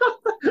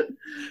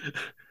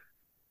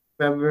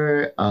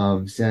 Remember,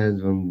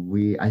 says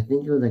when I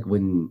think it was like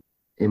when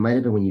it might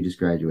have been when you just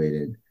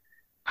graduated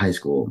high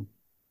school.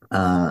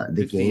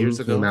 The game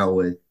came out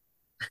with.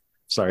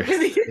 Sorry.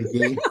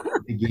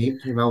 The game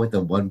came out with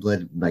the One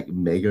Blood like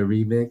mega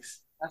remix.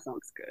 That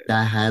sounds good.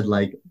 That had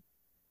like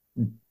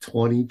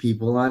 20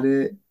 people on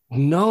it.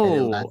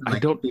 No, lasted, like, I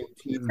don't.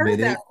 15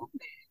 minutes.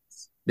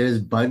 There's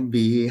Bun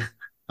B,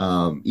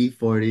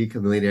 E40,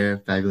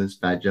 Chameleon, Fabulous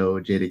Fat Joe,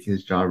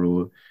 Jadakiss, Ja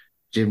Rule,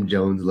 Jim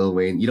Jones, Lil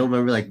Wayne. You don't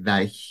remember like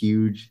that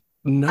huge?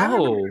 No. I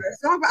remember the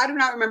song, but I do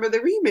not remember the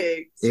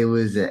remix. It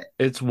was.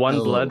 It's One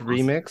Blood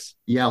remix.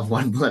 Yeah,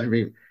 One Blood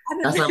remix.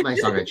 That's not my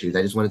song I choose.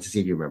 I just wanted to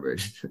see if you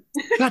remembered.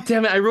 God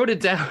damn it! I wrote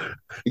it down.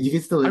 You can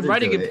still listen I'm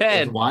writing to in it.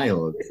 pen. It's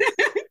wild.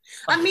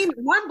 I mean,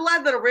 One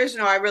Blood, the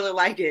original, I really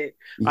like it.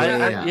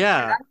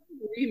 Yeah.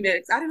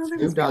 Remix. I didn't know there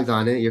was Snoop Dogg's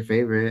on it. Your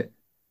favorite?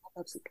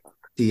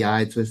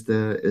 T.I.,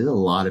 Twista. There's a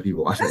lot of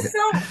people on it.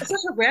 That's such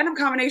a random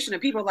combination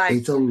of people. Like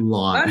it's a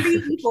lot. Bun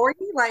B, E40,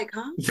 like,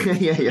 huh?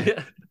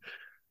 yeah.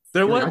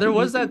 There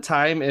was that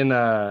time in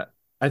I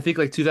think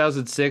like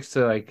 2006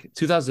 to like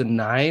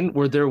 2009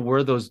 where there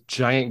were those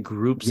giant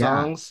group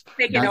songs.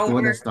 Taking That's over. the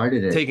one that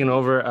started it. Taking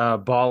over,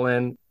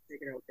 Ballin'.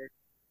 Taking over.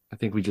 I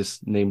think we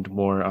just named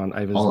more on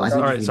Ivan's list.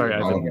 All right, sorry,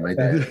 Ivan.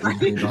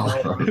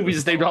 We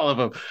just named all of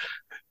them.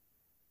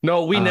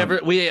 No, we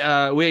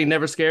ain't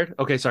never scared.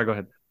 Okay, sorry, go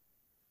ahead.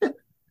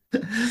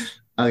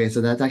 Okay,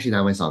 so that's actually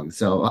not my song.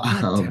 So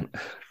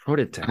wrote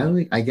it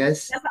down. I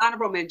guess that's an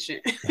honorable mention.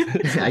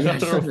 I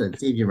just wanted to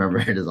see if you remember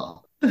it is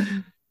all.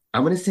 I'm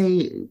gonna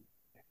say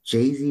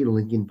Jay-Z,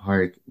 Linkin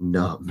Park,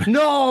 Numb.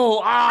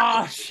 No!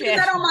 Ah, shit.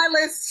 That on my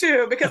list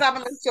too, because I've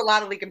been listening to a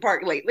lot of Linkin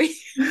Park lately.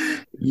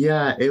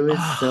 Yeah, it was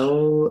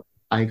so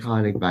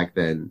iconic back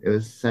then. It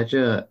was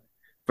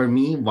for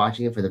me,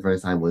 watching it for the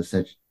first time was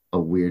such a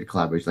weird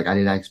collaboration. Like I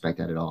did not expect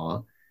that at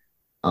all.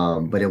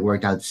 But it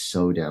worked out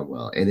so damn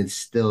well. And it's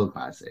still a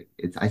classic.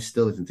 I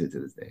still listen to it to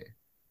this day.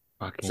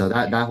 So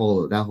that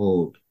whole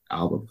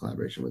album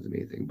collaboration was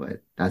amazing.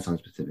 But that song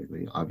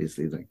specifically,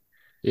 obviously, is like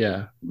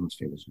the most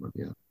famous one.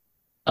 Yeah.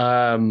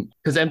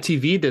 Because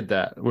MTV did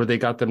that where they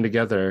got them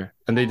together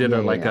and they did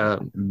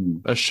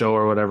a show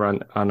or whatever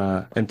on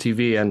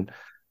MTV, and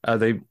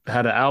they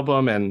had an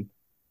album and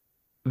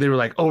they were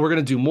like, oh, we're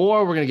gonna do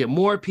more, we're gonna get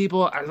more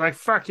people. I was like,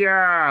 fuck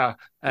yeah,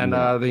 and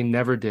they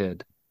never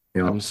did.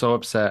 I'm so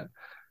upset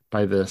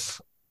by this.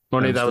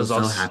 Monáe, that was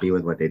also so happy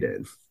with what they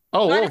did.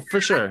 Oh, well,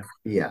 for sure.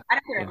 Yeah, I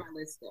didn't put it on my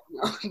list though,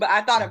 no. But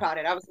I thought about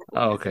it. I was like,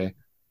 oh, okay.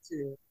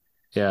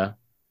 Yeah.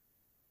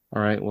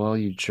 All right, well,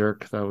 you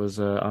jerk. That was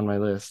on my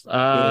list.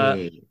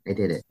 I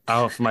did it.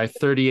 Out of my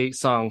 38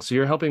 songs, so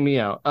you're helping me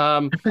out.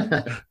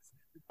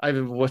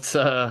 Ivan, what's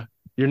your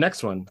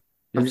next one?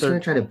 I'm just gonna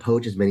try to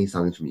poach as many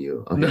songs from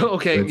you. Okay? No,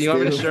 okay. You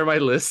want me to share my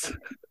list?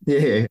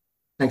 Yeah,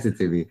 text it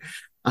to me.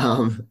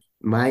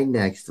 My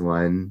next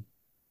one,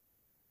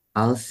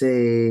 I'll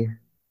say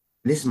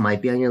this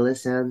might be on your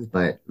list, Sam,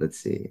 but let's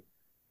see.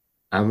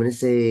 I'm gonna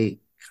say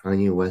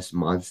Kanye West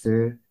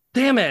Monster.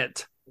 Damn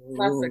it!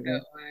 That's a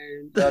good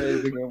one. That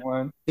is a good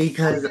one.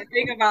 Because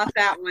think about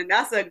that one.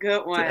 That's a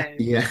good one.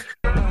 Yeah.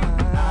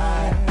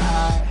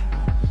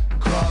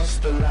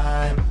 the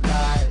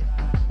limelight,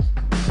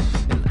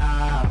 and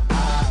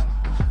I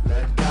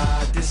let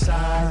God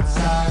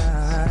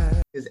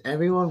decide. Because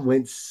everyone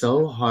went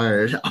so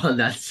hard on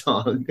that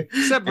song.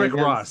 Except Rick And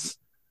then- Ross.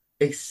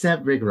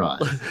 Except Rick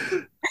Ross.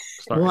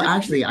 Sorry. Well,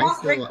 actually, I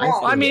still.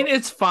 I mean,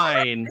 it's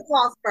fine. Rick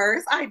Ross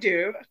first. I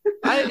do.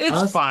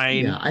 It's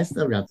fine. Yeah, I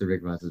still rap the Rick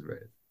Ross's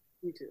verse.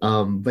 Me too.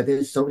 But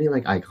there's so many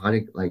like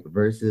iconic like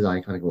verses,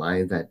 iconic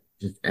lines that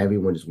just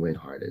everyone just went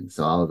hard in.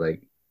 So I was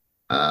like,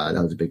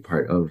 that was a big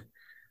part of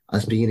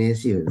us being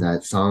ASU.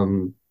 That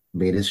song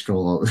made us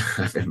stroll all the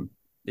time.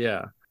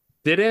 Yeah.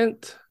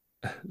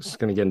 Just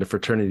gonna get into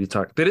fraternity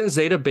talk. Didn't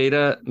Zeta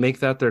Beta make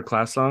that their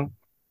class song?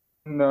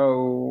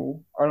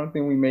 No, I don't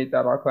think we made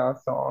that our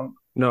class song.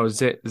 No,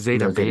 Zeta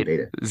No,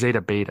 Beta.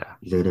 Zeta Beta.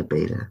 Zeta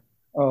Beta.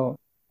 Oh.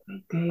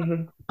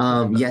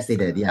 Yes, they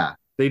did. Yeah.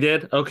 They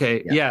did?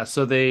 Okay. Yeah. Yeah.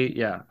 So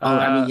yeah. Oh,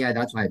 I mean, yeah,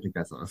 that's why I picked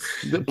that song.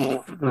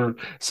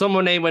 So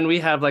Monet, when we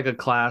have like a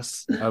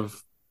class of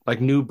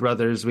like new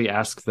brothers, we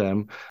ask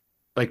them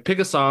like pick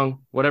a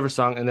song, whatever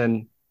song, and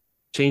then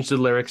change the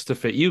lyrics to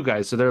fit you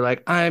guys. So they're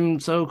like, I'm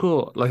so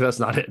cool. Like that's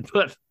not it,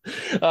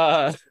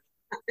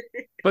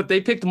 but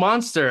they picked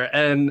Monster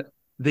and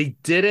they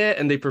did it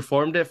and they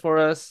performed it for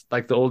us,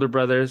 like the older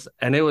brothers,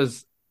 and it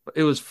was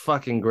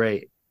fucking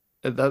great.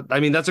 I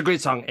mean, that's a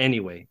great song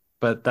anyway,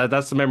 but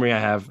that's the memory I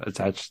have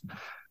attached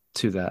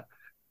to that.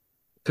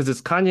 Because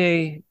it's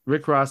Kanye,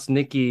 Rick Ross,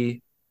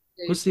 Nicki.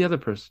 Who's the other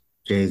person?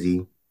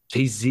 Jay-Z.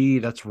 Jay-Z,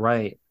 that's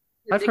right.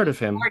 I've heard of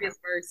him. Hardest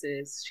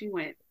verses. She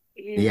went.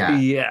 Yeah.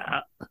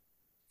 Yeah.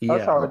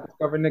 That's how I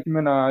discovered Nicki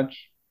Minaj.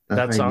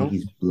 That song?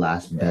 Nicki's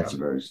last best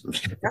verse.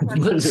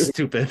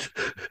 Stupid.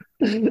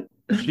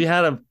 She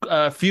had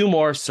a few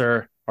more,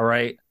 sir. All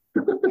right.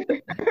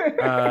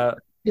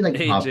 He like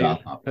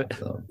AJ. popped off.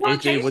 So. Well,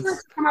 AJ, AJ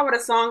come out with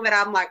a song that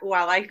I'm like, oh,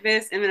 I like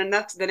this, and then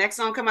the next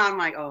song come out, I'm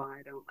like, oh,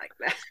 I don't like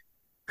that.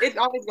 It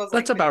always goes.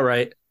 That's like about that.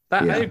 right.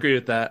 I agree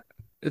with that.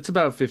 It's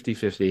about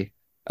 50-50.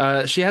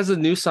 She has a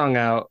new song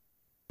out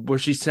where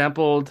she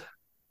sampled.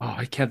 Oh,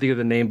 I can't think of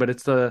the name, but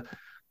it's the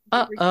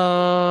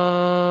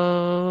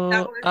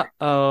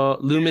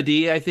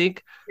Lumidee, I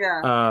think.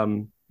 Yeah.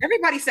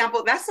 Everybody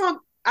sampled that song.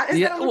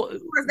 Is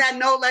that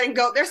No Letting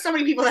Go? There's so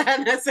many people that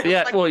have that sample.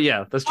 Yeah, like, well,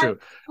 yeah, that's true.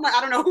 I'm like,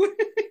 I don't know who.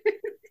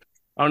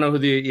 I don't know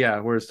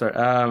where to start.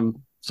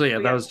 So yeah,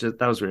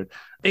 that was weird.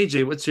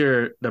 AJ, what's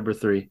your number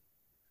 3?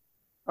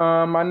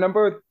 My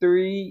number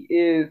 3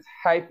 is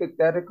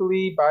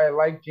Hypothetically by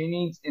Life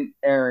Jennings and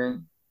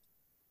Aaron,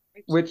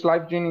 which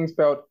Life Jennings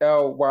spelled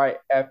Lyfe.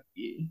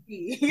 Yeah.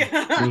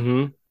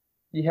 Mm-hmm.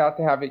 You have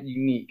to have it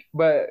unique,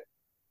 but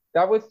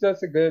that was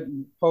just a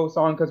good whole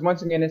song because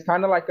once again, it's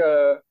kind of like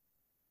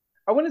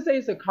I wouldn't say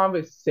it's a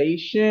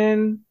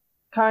conversation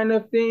kind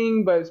of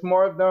thing, but it's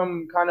more of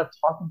them kind of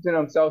talking to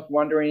themselves,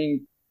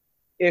 wondering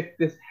if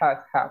this has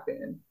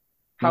happened,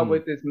 how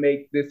would this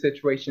make this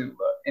situation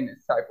look in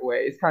this type of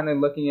way? It's kind of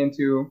looking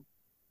into,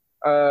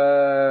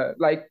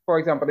 like, for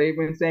example, they've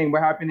been saying,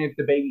 what happened if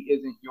the baby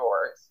isn't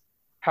yours?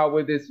 Are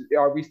we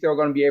still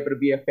going to be able to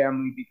be a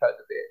family because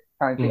of it?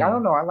 Kind of thing. I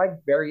don't know. I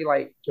like very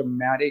like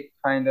dramatic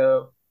kind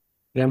of.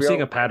 Yeah, I'm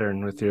seeing a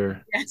pattern with your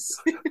Yes.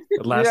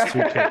 last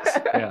 2 picks.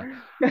 Yeah.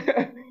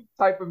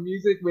 Type of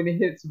music when it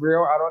hits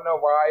real. I don't know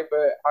why,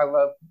 but I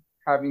love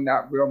having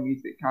that real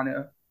music kind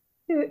of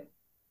hit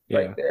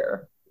right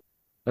there.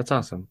 That's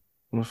awesome.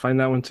 I'm gonna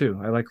find that one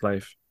too. I like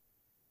Life.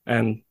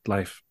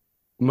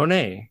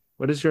 Monet,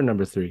 what is your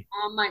number 3?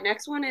 My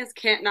next one is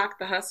Can't Knock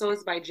the Hustle.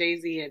 It's by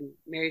Jay-Z and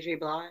Mary J.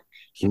 Blige.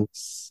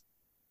 Yes.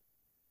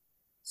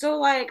 So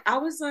like I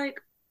was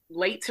like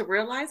late to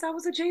realize I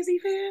was a Jay-Z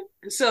fan.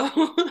 So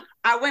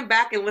I went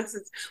back and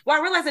listened. Well,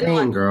 I realized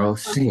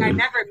Same. I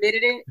never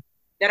admitted it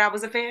that I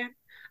was a fan.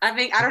 I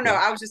don't know.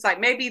 I was just like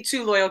maybe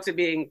too loyal to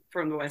being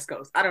from the West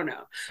Coast. I don't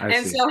know. So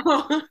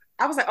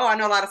I was like, oh, I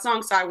know a lot of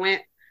songs. So I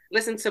went,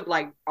 listened to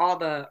like all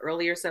the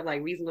earlier stuff,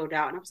 like Reasonable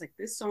Doubt. And I was like,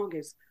 this song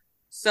is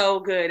so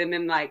good. And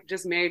then like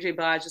just Mary J.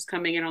 Blige just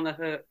coming in on the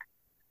hook.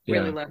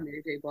 Really love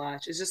Mary J.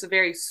 Blige. It's just a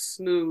very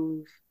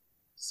smooth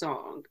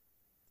song.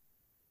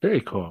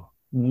 Very cool.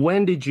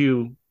 When did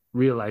you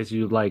realize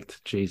you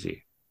liked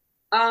Jay-Z?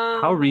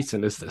 How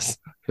recent is this?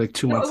 Like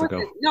 2 months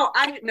ago? No,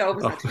 I didn't know it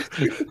was not.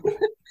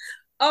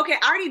 Okay,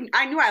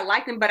 I knew I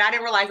liked him, but I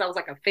didn't realize I was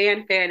like a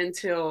fan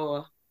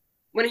until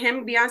when him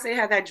and Beyonce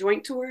had that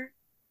joint tour.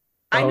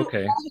 I knew all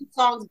his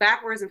songs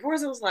backwards and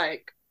forwards. It was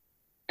like,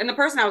 and the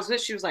person I was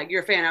with, she was like,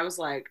 "You're a fan." I was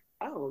like,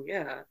 "Oh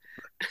yeah,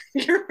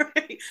 you're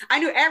right." I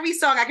knew every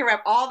song. I could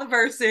rap all the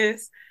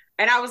verses,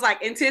 and I was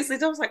like intensely.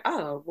 I was like,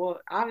 "Oh, well,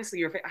 obviously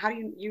you're a fan. How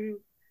do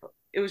you?"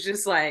 It was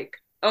just like,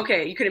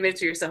 okay, you can admit it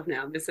to yourself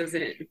now. This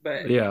isn't it,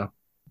 but yeah.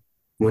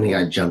 When he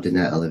got jumped in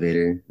that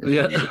elevator.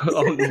 Yeah.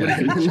 Elevator.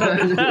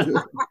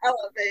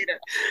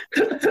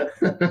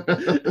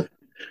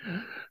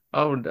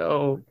 Oh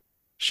no.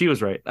 She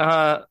was right.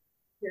 Oh,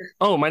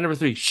 my number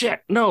 3.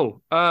 Shit.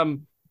 No. I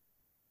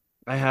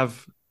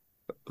have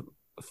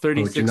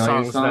 36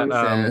 songs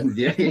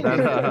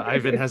that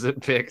Ivan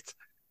hasn't picked.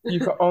 You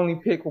can only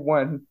pick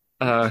one.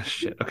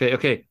 Shit. Okay.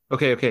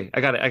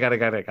 I got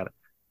it.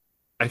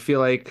 I feel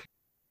like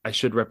I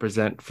should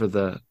represent for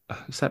the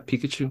is that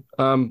Pikachu?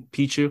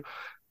 Pichu,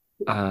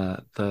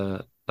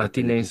 the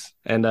Latines,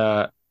 and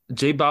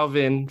J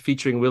Balvin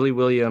featuring Willie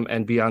William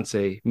and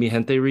Beyonce, Mi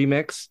Gente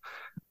remix.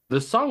 The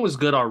song was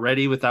good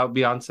already without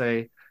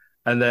Beyonce.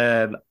 And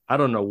then I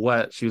don't know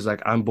what she was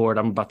like, I'm bored.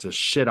 I'm about to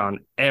shit on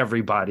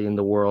everybody in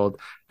the world.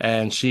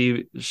 And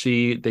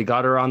they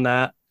got her on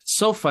that.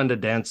 So fun to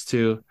dance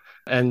to.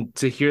 And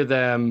to hear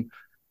them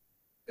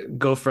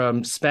go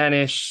from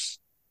Spanish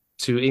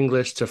to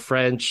English to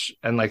French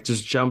and like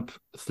just jump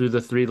through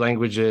the three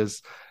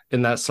languages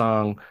in that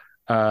song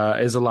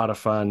is a lot of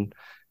fun.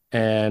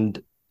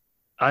 And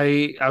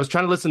I was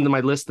trying to listen to my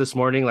list this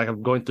morning, like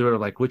I'm going through it,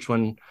 like which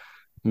one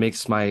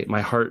makes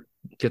my heart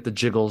get the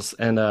jiggles.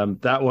 And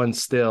that one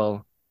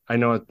still, I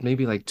know it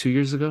maybe like 2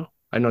 years ago.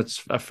 I know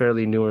it's a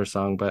fairly newer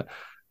song, but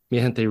Mi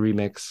Gente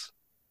remix,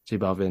 J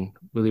Balvin,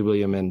 Willie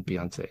William, and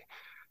Beyonce.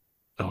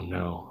 Oh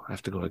no, I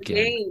have to go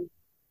again.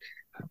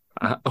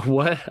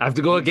 What? I have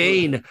to go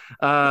again.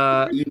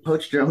 You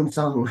poached your own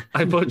song.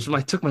 I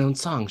took my own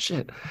song.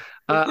 Shit.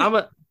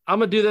 I'm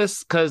gonna do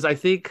this because I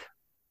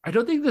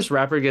don't think this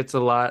rapper gets a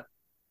lot.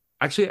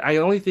 Actually, I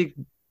only think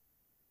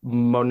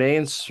Monet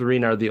and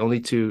Serena are the only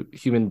two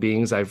human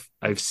beings I've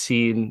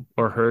seen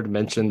or heard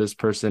mention this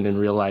person in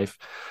real life.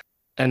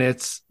 And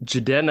it's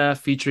Jadena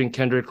featuring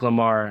Kendrick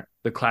Lamar,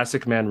 the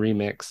Classic Man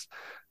remix.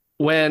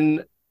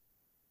 When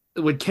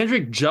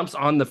Kendrick jumps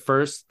on the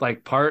first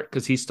like part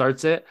because he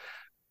starts it,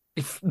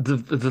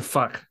 the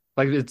fuck,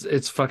 like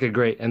it's fucking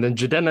great. And then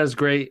Jadena is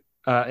great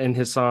in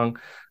his song.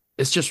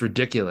 It's just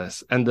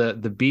ridiculous. And the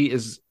beat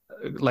is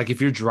like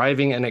if you're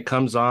driving and it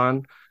comes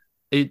on,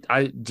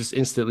 I just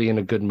instantly in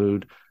a good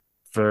mood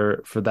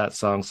for that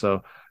song.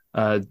 So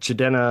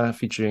Jadena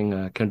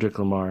featuring Kendrick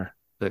Lamar,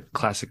 the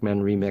Classic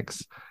Man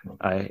remix,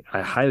 I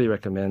highly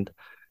recommend.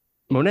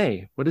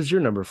 Monet, what is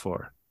your number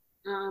 4?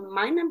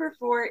 My number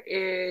 4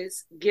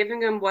 is Giving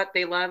Them What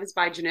They Love is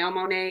by Janelle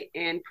Monáe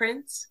and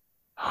Prince.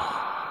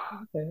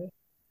 Okay.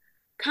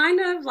 Kind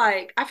of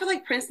like, I feel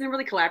like Prince didn't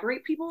really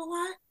collaborate people a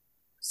lot.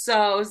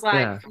 So it's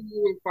like few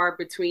and far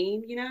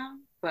between,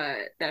 but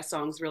that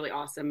song's really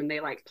awesome. And they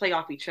like play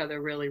off each other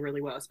really,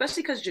 really well,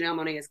 especially because Janelle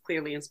Monáe is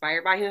clearly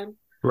inspired by him.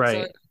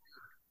 Right.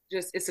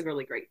 So it's a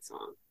really great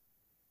song.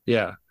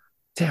 Yeah.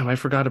 Damn, I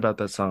forgot about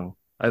that song.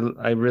 I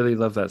really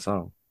love that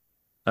song.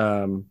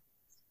 And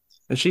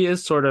she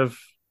is sort of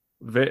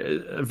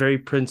very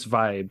Prince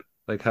vibe,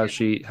 like how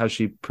she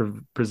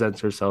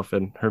presents herself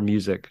and her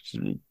music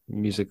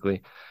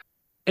musically.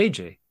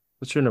 AJ,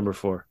 what's your number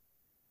 4?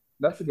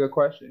 That's a good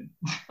question.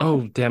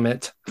 Oh, damn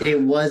it. It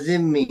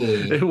wasn't me.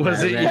 It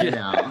wasn't you.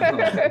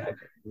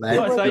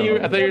 I thought you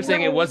were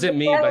saying It Wasn't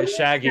Me by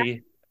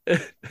Shaggy.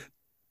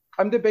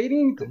 I'm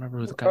debating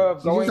He's just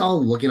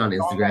all looking on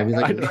Instagram. He's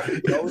like,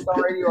 knows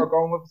already, or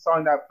going with a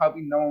song that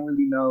probably no one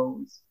really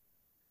knows.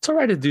 It's all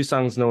right to do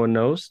songs no one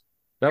knows.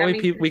 That way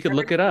we could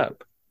look it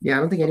up. Yeah, I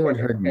don't think anyone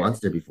heard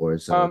Monster before.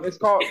 So it's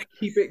called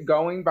 "Keep It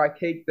Going" by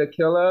Cake the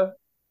Killer,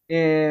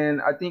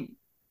 and I think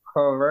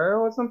Carrera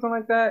or something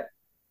like that.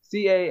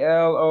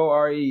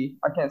 Calore.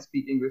 I can't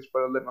speak English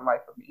for the living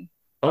life of me.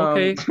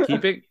 Okay,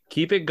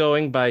 keep it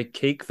going by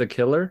Cake the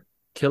Killer.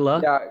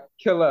 Killa. Yeah,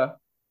 Killa.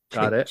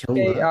 Got it.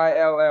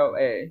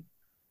 Killa.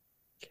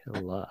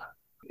 Killa.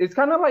 It's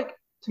kind of like,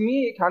 to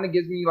me, it kind of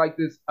gives me like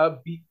this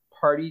upbeat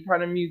party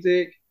kind of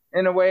music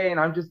in a way, and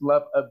I just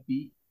love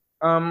upbeat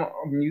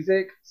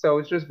music. So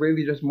it's just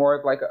really just more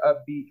of like an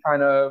upbeat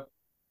kind of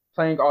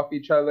playing off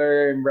each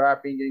other and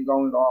rapping and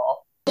going off.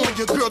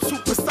 Your girl too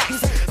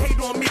precise. Hate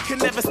on me can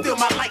never steal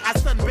my light. I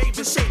sunbathe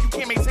in shade. You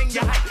can't maintain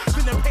your height.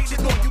 Finna pay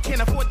the door. You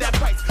can't afford that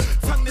price.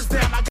 Tongue this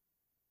down.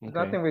 It's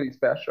nothing really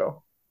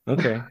special.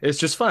 Okay. It's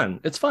just fun.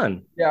 It's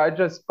fun. Yeah, it's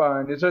just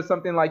fun. It's just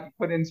something like you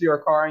put into your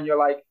car and you're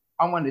like,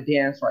 I want to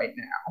dance right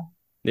now.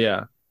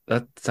 Yeah.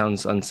 That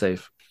sounds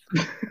unsafe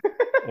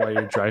while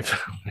you're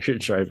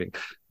driving.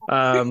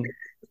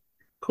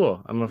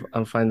 Cool. I'm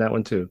gonna find that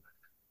one too.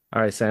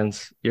 All right,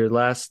 Sans, your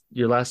last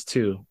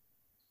 2.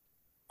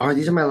 Oh,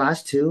 these are my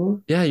last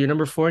 2? Yeah, your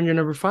number 4 and your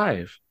number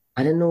 5.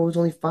 I didn't know it was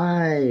only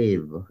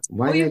 5.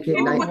 Why did I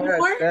get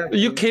 9?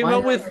 You came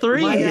up with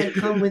 3. Why did I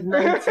come with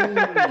 19?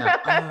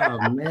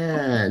 Oh,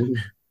 man.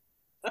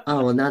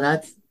 Oh, well, now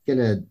that's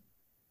gonna...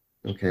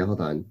 Okay,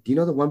 hold on. Do you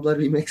know the One Blood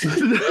remix?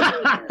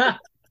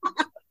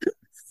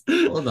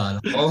 Hold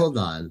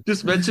on.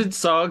 Just mention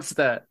songs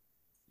that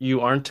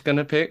you aren't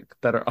gonna pick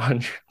that are on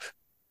your...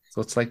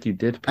 So it's like you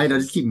did pick. I know,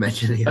 just keep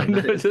mentioning I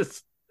know,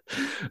 just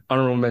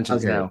honorable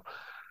mentions now.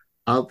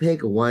 I'll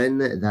pick one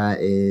that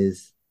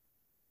is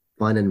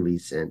fun and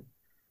recent.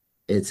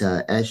 It's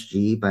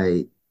SG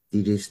by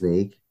DJ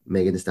Snake,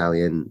 Megan Thee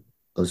Stallion,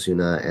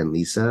 Ozuna, and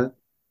Lisa.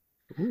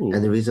 Ooh.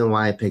 And the reason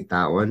why I picked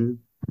that one,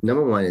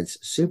 number 1,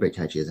 it's super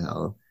catchy as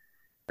hell.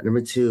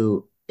 Number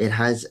 2, it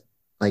has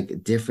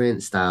like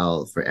different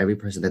style for every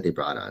person that they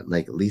brought on.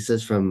 Like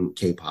Lisa's from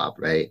K-pop,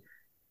 right?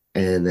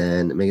 And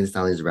then Megan Thee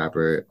Stallion's a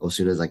rapper,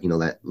 Osuna's like,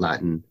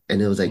 Latin.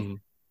 And it was like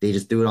they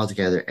just threw it all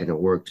together and it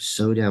worked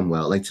so damn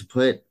well. Like to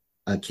put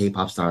a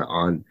K-pop star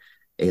on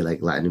a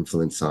like Latin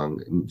influenced song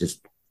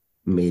just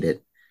made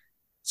it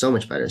so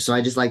much better. So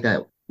I just like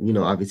that,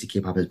 obviously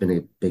K-pop has been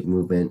a big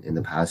movement in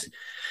the past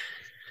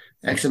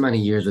X amount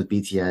of years with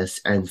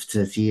BTS, and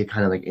to see it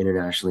kind of like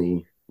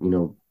internationally,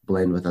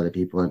 blend with other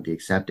people and be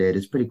accepted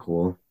is pretty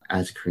cool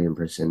as a Korean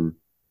person.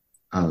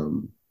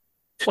 Um,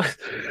 What?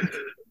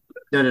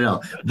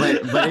 no.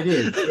 But it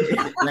is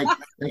like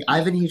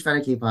I've been a huge fan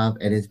of K-pop,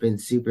 and it's been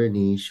super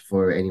niche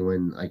for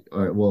anyone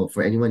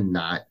for anyone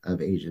not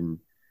of Asian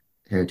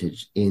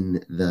heritage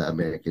in the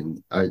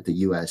American or the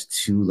US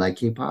to like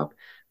K-pop.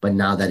 But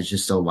now that it's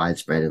just so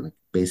widespread and like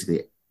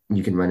basically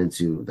you can run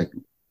into like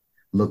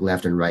look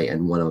left and right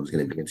and one of them is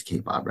going to be into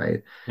K-pop,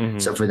 right?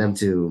 Mhm. So for them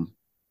to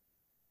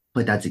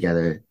put that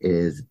together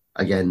is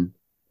again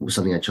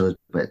something I chose,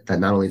 but that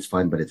not only is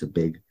fun, but it's a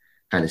big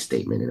kind of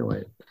statement in a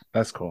way.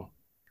 That's cool.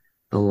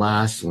 The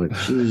last one,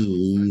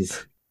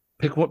 jeez.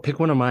 Pick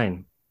one of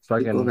mine so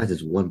I Go back can.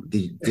 to one.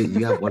 Did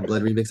you have One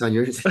Blood remix on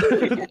yours?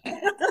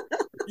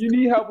 You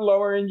need help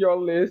lowering your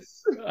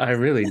list. I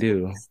really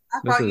do.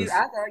 This is.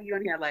 I thought you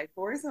only had like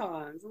 4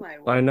 songs. I'm like,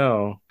 I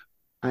know.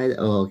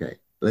 Okay.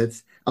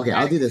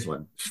 I'll do this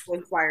one.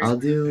 inspired. I'll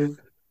do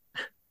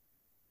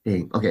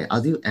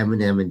I'll do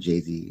Eminem and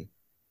Jay-Z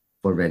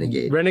for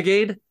Renegade.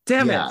 Renegade?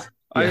 Damn Yeah, it.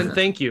 I didn't yeah.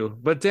 thank you,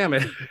 but damn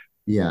it.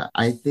 Yeah,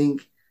 I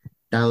think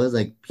that was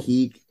like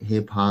peak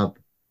hip hop,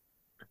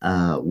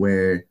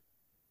 where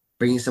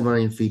bringing someone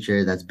on your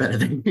feature that's better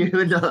than you.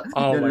 No,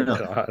 Oh no, my no.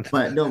 God.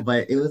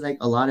 But it was like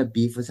a lot of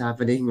beef was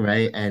happening,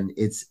 right? And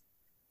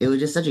it was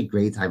just such a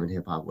great time in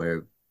hip hop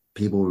where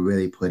people were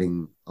really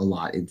putting a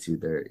lot into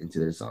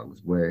their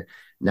songs. Where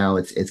now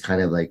it's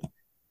kind of like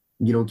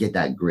you don't get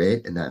that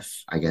grit and that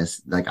I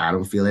guess like I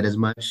don't feel it as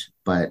much,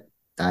 but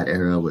that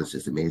era was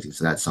just amazing.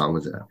 So that song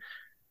was a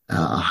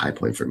high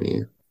point for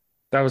me.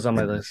 That was on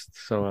my And list.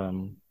 So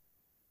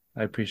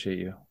I appreciate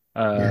you.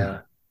 yeah,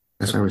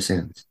 that's why we're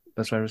saying.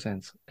 That's why we're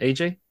saying.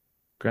 AJ?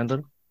 Grand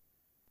Little?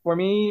 For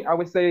me, I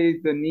would say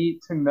The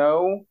Need to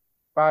Know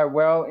by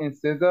Well and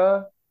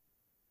SZA.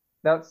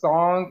 That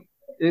song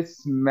is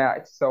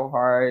smacked so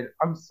hard.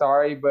 I'm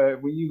sorry,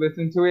 but when you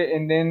listen to it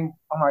and then,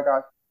 oh my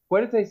gosh,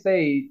 what did they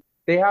say?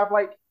 They have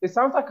like, it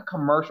sounds like a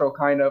commercial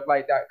kind of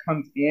like that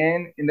comes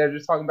in and they're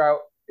just talking about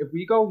if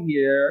we go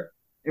here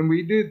and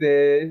we do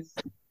this,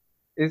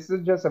 it's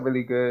just a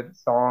really good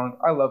song.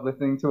 I love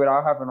listening to it.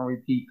 I'll have it on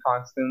repeat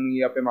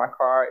constantly up in my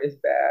car. It's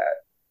bad.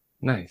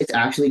 Nice. It's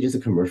actually just a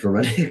commercial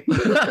running.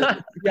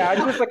 Yeah,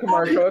 it's just a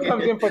commercial. It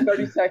comes in for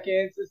 30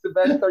 seconds. It's the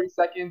best 30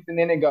 seconds and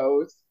then it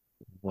goes.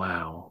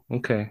 Wow.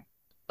 Okay.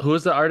 Who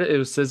was the artist? It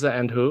was SZA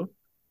and who?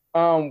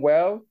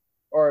 Well,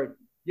 or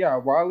yeah,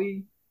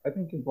 Wally. I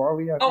think it's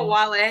Wally. I Oh, think.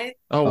 Wale.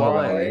 Oh, Oh,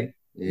 Wale. Wale.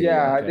 yeah.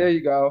 Yeah, Okay. there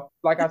you go.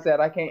 Like I said,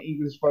 I can't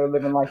English for the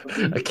living life of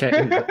me. I can't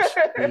English.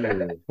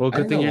 Ooh. Well, I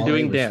good didn't thing know you're Wale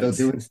doing was dance.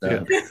 still doing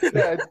stuff.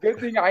 Yeah, it's a good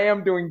thing I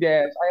am doing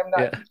dance. I am not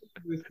Yeah. teaching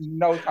English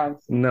no time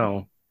soon.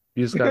 No.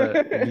 You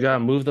gotta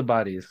move the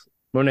bodies.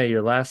 Monet,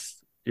 your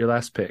last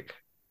pick.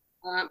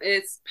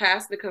 It's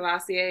Past the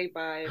Cavassier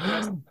by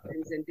Busta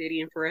Rhymes and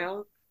Diddy and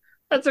Pharrell.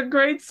 That's a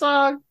great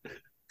song.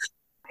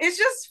 It's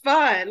just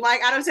fun.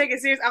 Like, I don't take it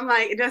serious. I'm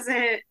like, it doesn't,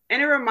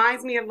 and it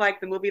reminds me of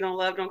like the movie Don't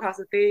Love, Don't Cost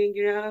a Thing,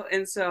 you know?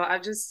 And so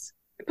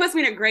it puts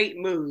me in a great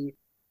mood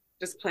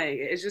just playing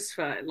it. It's just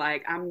fun.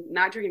 Like, I'm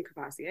not drinking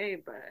Cavassier,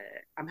 but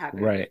I'm happy.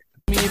 Right.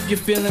 Me if you're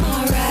feeling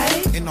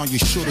alright, and are you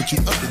sure that you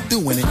up to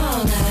doing it?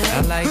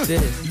 I like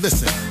this.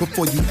 Listen,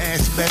 before you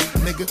ask back,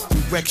 nigga,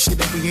 we wreck shit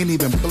that we ain't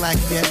even black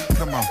yet.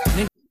 Come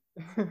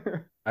on.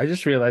 I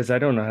just realized I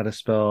don't know how to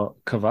spell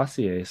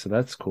Cavassier, so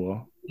that's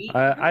cool.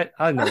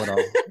 I know it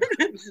all.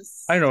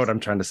 I know what I'm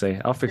trying to say.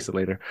 I'll fix it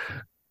later.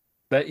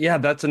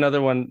 That's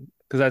another one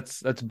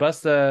because that's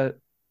Busta,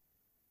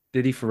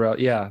 Diddy, Pharrell.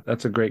 Yeah,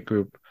 that's a great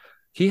group.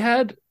 He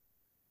had,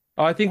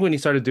 I think when he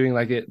started doing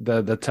like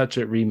the Touch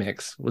It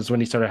remix was when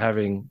he started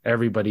having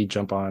everybody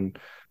jump on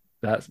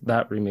that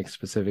remix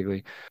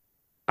specifically.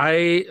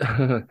 My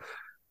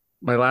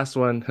last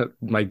one,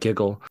 my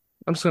giggle.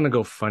 I'm just gonna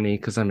go funny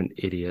because I'm an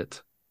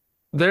idiot.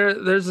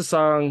 There's a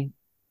song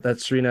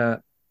that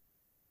Serena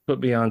put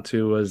me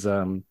onto was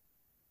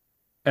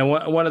and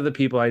one of the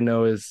people I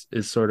know is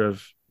sort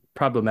of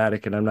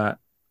problematic, and I'm not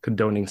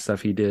condoning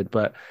stuff he did,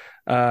 but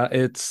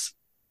it's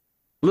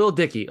Lil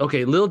Dicky.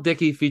 Okay, Lil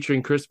Dicky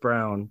featuring Chris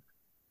Brown,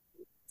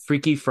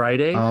 Freaky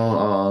Friday.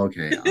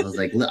 Okay. I was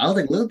like,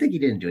 Lil Dicky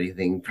didn't do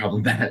anything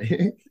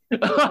problematic.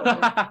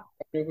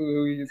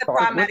 Who you It's a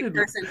talking problematic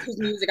person whose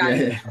music I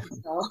Yeah.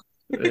 know.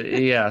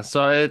 Yeah,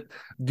 so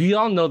do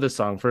y'all know this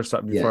song first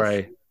up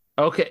before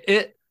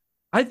Yes.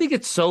 I think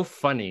it's so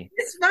funny.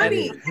 It's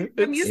funny. It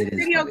The is. music It is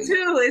video funny.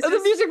 too. It's The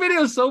just music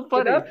video is so But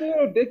funny. that's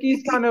Lil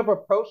Dicky's kind of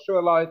approach to a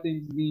lot of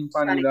things being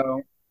funny Funny.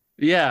 though.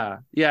 Yeah.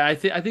 I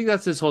think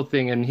that's his whole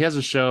thing, and he has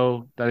a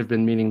show that I've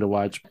been meaning to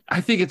watch.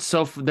 I think it's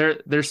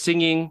they're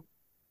singing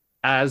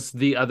as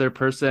the other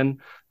person.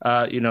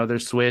 They're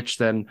switched,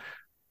 and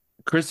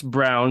Chris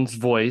Brown's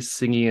voice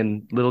singing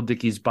in Little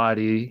Dicky's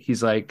body.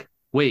 He's like,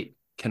 "Wait,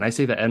 can I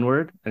say the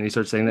N-word?" And he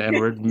starts saying the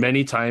N-word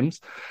many times,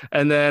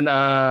 and then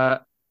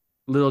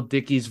Little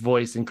Dicky's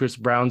voice in Chris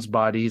Brown's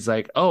body. He's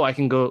like, "Oh, I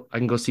can go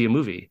see a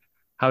movie.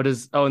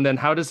 and then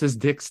how does his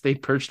dick stay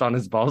perched on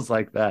his balls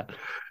like that?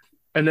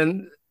 And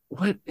then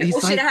what? He's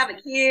should I have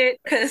a kid?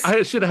 Because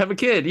I should have a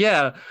kid.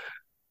 Yeah.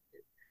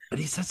 But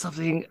he said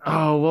something.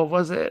 Oh, what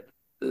was it?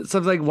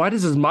 Something like, why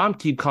does his mom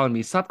keep calling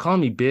me? Stop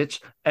calling me,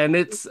 bitch. And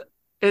it's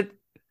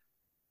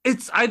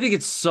I think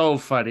it's so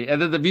funny.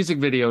 And then the music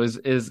video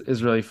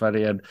is really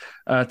funny. And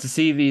to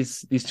see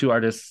these two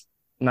artists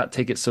not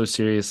take it so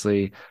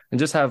seriously and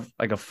just have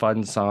like a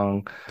fun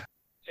song,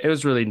 it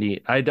was really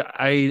neat.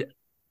 I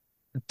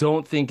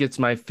don't think it's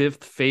my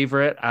fifth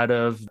favorite out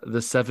of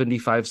the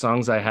 75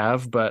 songs I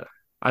have, but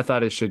I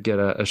thought it should get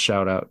a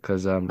shout out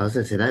because I was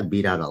gonna say that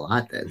beat out a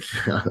lot then.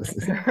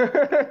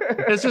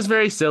 it's just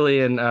very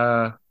silly and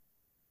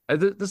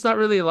there's not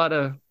really a lot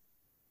of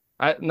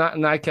I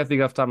can't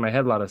think off the top of my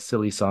head a lot of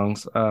silly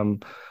songs.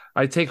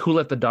 I take "Who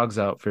Let the Dogs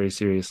Out" very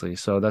seriously,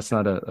 so that's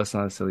not a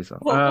silly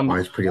song.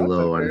 It's pretty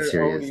low on the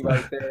serious.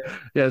 Right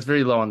yeah, it's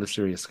very low on the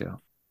serious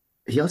scale.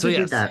 He also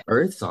did that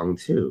Earth song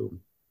too,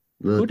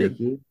 Lil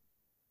Dicky.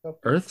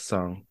 Earth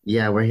song.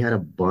 Yeah, where he had a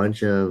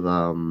bunch of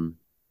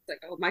like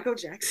Michael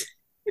Jackson.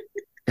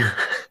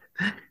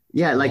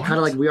 yeah, like kind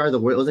of like We Are the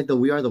World. It was like the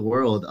We Are the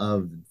World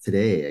of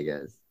today, I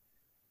guess.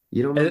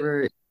 You don't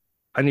remember?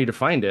 I need to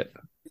find it.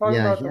 Talking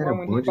about the one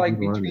when he's like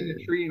between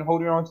the tree and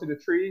holding on to the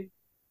tree,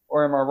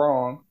 or am I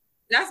wrong?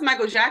 That's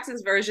Michael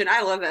Jackson's version.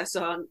 I love that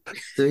song.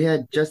 So he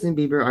had Justin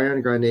Bieber,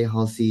 Ariana Grande,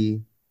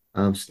 Halsey,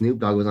 Snoop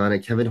Dogg was on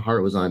it, Kevin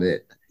Hart was on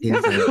it,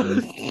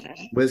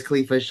 Wiz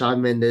Khalifa,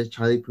 Shawn Mendes,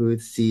 Charlie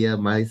Puth, Sia,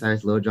 Miley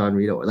Cyrus, Lil Jon,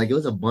 Rito. Like it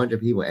was a bunch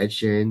of people. Ed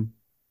Sheeran.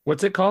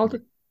 What's it called?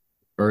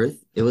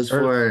 Earth. It was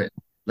for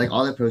like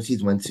all the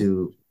proceeds went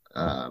to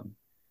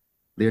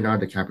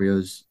Leonardo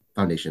DiCaprio's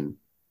foundation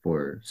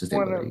for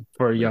sustainability.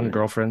 For young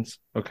girlfriends.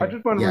 Okay. I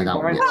just want to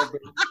rewind a little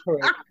bit.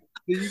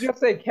 Did you just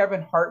say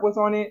Kevin Hart was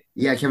on it?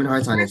 Yeah, Kevin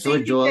Hart's on it. So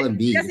is Joel and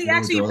B. Does he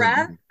actually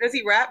rap? Does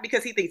he rap?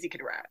 Because he thinks he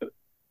can rap.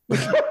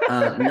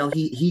 No,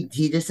 he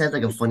just said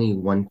like a funny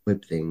one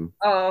quip thing.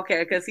 Oh,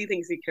 okay, because he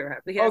thinks he can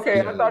rap. Okay,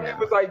 I thought he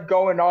was like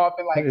going off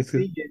and like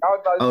singing. I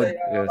was about to say,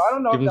 yes. I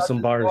don't know. Give him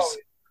some bars.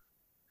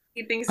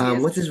 He thinks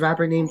what's his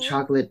rapper name?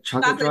 Chocolate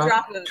Drop?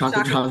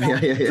 Chocolate Drop.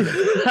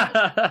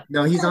 Yeah.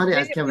 No, he's on it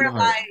as Kevin Hart.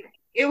 Like,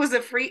 it was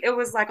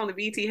like on the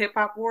BT Hip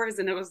Hop Wars,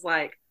 and it was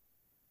like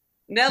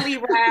Nelly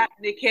rapped,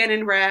 Nick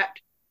Cannon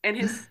rapped, and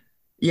his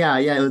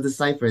it was the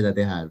cipher that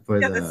they had for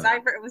the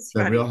cipher. It was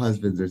funny. Real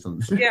Husbands or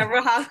something. Yeah,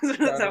 Real Husbands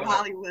of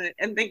Hollywood,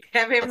 and then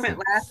Kevin went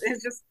last.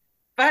 It's just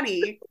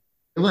funny.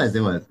 It was.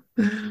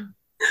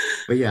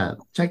 But yeah,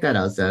 check that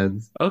out,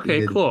 Sans.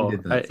 Okay, cool.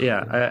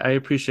 I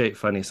appreciate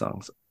funny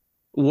songs.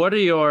 What are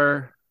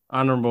your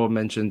honorable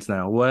mentions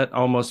now? What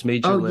almost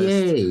made your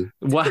list? Yay.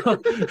 Wow.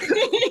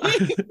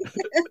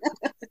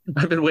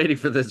 I've been waiting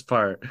for this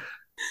part.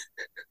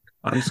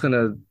 I'm just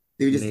gonna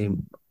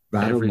name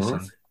every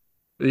song.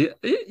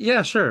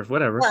 Yeah, sure,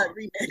 whatever. Blood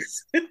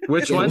remix.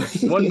 Which one?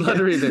 One Blood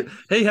remix.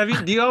 Hey,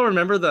 do you all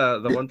remember the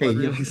One Blood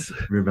remix?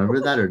 Remember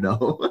that or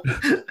no?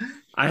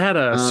 I had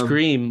a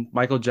Scream,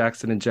 Michael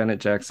Jackson and Janet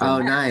Jackson.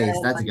 Oh, nice.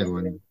 That's a good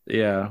one.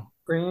 Yeah.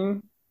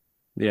 Scream.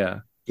 Yeah.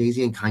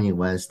 Jay-Z and Kanye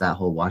West, that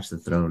whole Watch the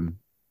Throne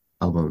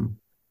album.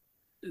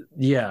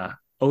 Yeah.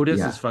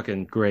 Otis is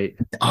fucking great.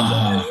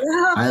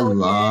 Oh, I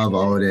love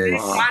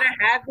Otis. Gotta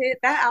Have It.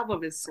 That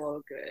album is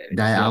so good.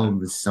 That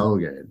album is so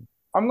good.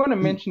 I'm going to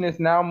mention this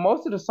now.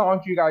 Most of the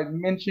songs you guys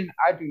mentioned,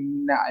 I do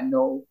not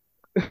know.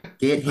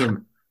 Get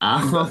him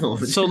out.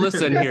 So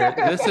listen here.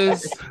 This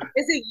is... Is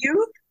it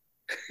youth?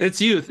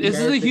 It's youth. This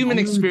is a human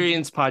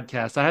experience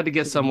podcast. I had to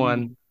get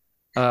someone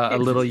a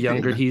little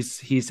younger.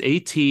 He's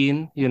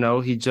 18. You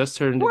know, he just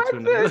turned into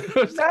another...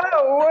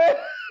 No.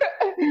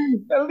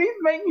 At least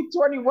make me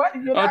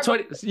 21. Oh,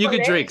 20. You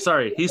could drink.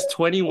 Sorry. He's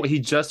 20. He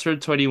just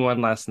turned 21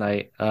 last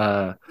night.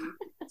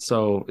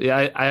 So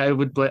yeah, I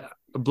would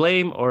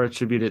blame or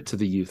attribute it to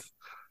the youth.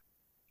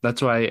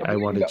 That's why I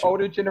wanted the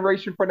older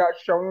generation for not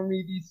showing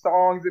me these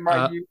songs in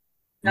my youth.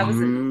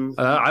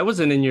 I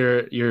wasn't in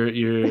your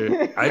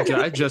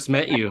I just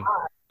met you.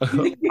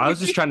 I was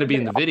just trying to be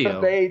in the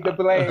video. The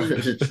blame.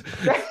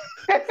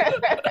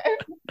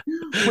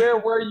 Where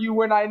were you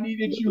when I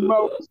needed you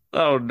most?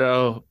 Oh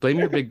no. Blame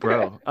your big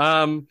bro.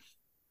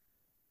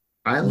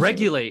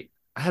 Regulate.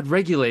 I had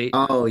Regulate.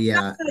 Oh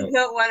yeah. That's a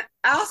good one.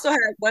 I also had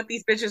What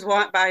These Bitches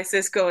Want by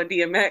Cisco and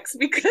DMX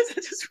because I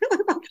just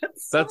really love that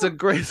song. That's a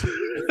great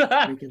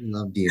I freaking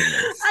love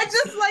DMX. I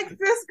just like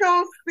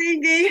Cisco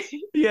singing.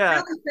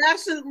 Yeah. Really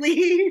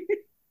passionately.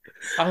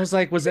 I was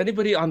like, was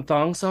anybody on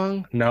Thong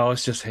Song? No,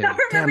 it's just him.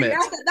 Damn it.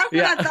 That's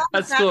what I thought.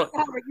 That's cool.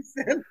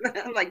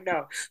 I'm like,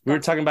 no. We were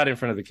talking about it in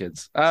front of the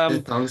kids.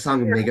 The Thong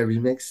Song mega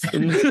remix.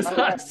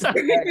 Bag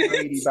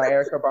Lady by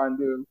Erykah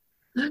Badu.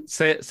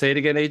 Say it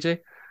again, AJ.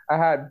 I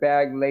had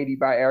Bag Lady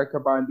by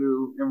Erykah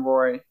Badu and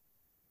Roy.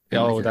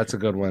 Oh, that's a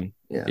good one.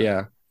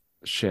 Yeah.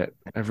 Shit.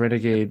 I've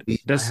Renegade.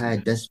 I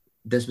had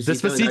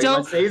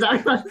Despacito?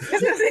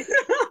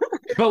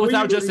 But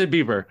without Justin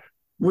Bieber.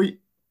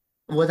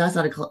 Well, that's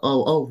not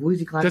who is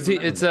he classifying?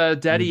 Because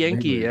it's Daddy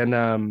Yankee and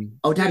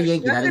Daddy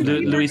Yankee. That is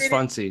Luis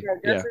Fonsi.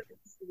 Yeah.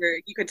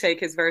 You could take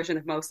his version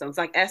of most songs,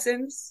 like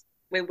Essence.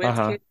 with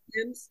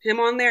Wiz him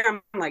on there.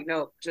 I'm like,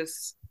 nope,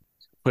 just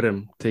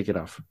take it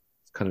off,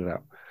 cut it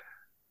out.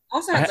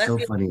 Also,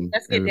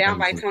 let's get down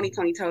by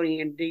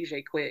Tony and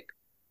DJ Quick.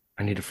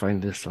 I need to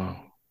find this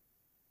song.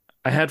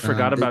 I had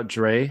forgot about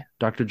Dre,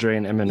 Dr. Dre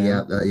and Eminem.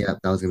 Yeah,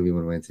 that was gonna be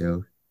one of mine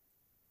too.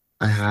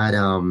 I had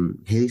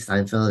Haley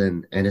Steinfeld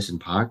and Anderson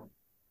 .Paak.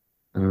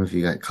 I don't know if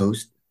you got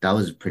Coast. That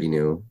was pretty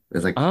new. It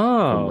was like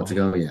 4 months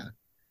ago. Yeah.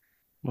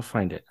 We'll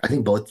find it. I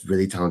think both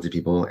really talented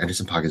people.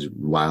 Anderson .Paak is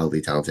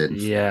wildly talented.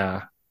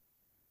 Yeah.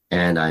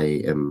 And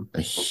I am a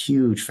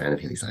huge fan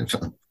of Haley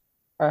Steinfeld.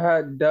 I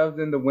had Doves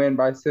in the Wind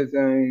by SZA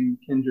and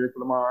Kendrick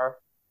Lamar.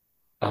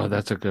 Oh,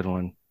 that's a good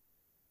one.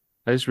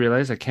 I just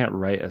realized I can't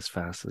write as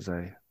fast as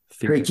I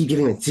think. Great, keep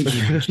giving it. Keep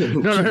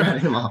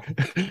writing them off.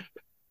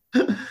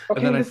 Okay,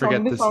 and then I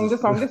forget this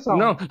song.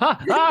 No.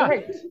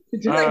 Right.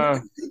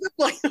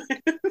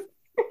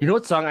 You know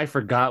what song I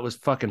forgot was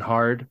fucking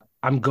hard?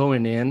 I'm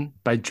Going In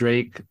by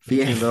Drake,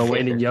 featuring Lil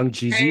Wayne and Young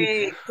Jeezy.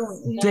 Hey,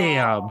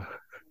 damn.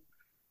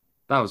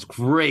 That was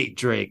great,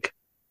 Drake.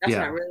 That's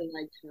what I really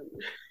liked him.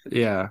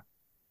 Yeah.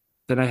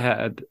 Then I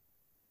had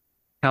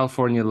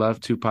California Love,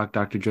 Tupac,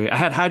 Dr. Dre. I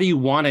had How Do You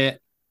Want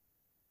It,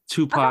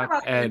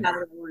 Tupac, and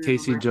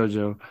Casey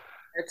JoJo.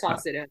 I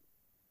tossed it in.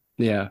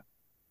 Yeah.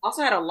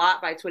 Also had A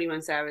Lot by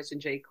 21 Savage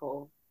and J.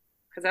 Cole.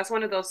 Because that's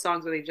one of those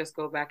songs where they just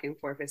go back and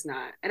forth. It's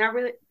not. And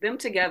them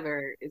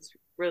together, it's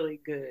really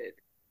good.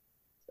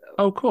 So.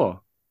 Oh,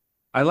 cool.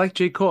 I like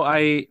J. Cole.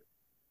 I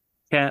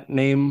can't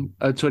name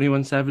a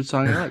 21 Savage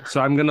song I like.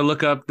 So I'm going to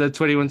look up the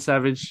 21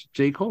 Savage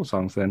J. Cole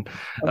songs then.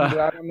 I'm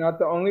glad I'm not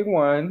the only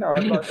one. I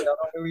don't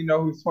really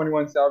know who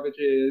 21 Savage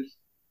is.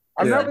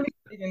 I'm not really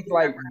into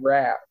like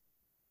rap.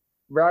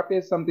 Rap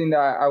is something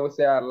that I would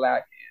say I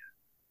lack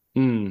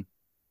in.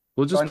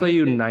 We'll just play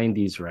you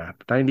 90s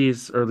rap.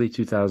 90s, early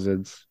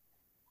 2000s.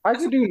 I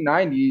could do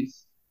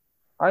 90s.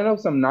 I know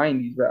some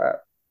 90s rap.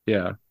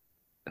 Yeah.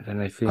 And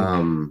then I think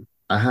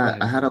I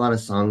had a lot of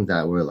songs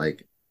that were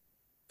like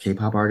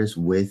K-pop artists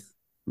with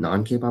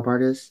non-K-pop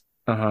artists.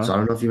 So I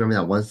don't know if you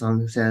remember that one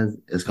song says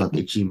it's called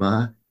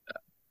Ichima.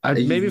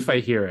 Maybe if I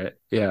hear it.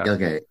 Yeah.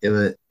 Okay.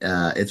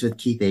 It's with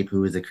Keith Ape,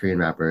 who is a Korean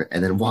rapper,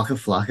 and then Waka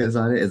Flocka's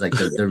on it. It's like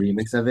the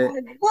remix of it.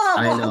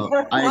 I know.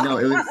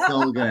 It was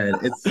so good.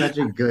 It's such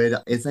a good.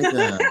 It's like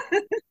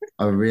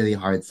a really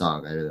hard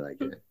song. I really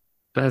like it.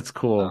 That's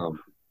cool.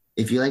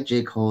 If you like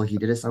J. Cole, he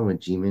did a song with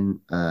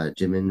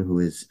Jimin, who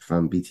is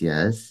from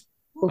BTS.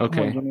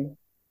 Okay.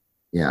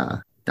 Yeah,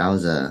 that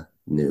was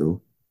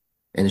new,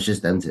 and it's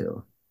just them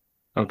two.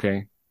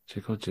 Okay,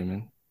 J. Cole,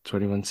 Jimin,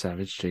 21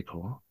 Savage, J.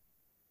 Cole.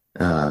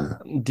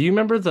 Do you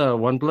remember the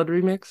One Blood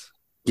remix?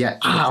 Yeah,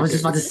 I was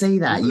just about to say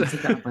that. You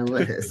took that off my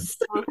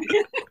list.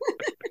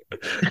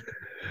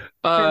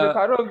 The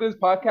title of this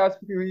podcast,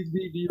 please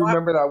be, do you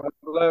remember that One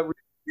Blood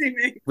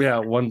remix? Yeah,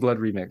 One Blood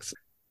remix.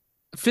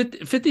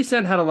 50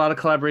 Cent had a lot of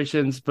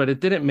collaborations, but it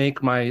didn't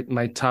make my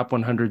top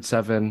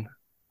 107.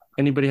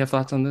 Anybody have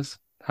thoughts on this?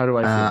 How do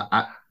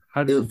I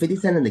feel? 50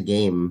 Cent in the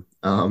Game.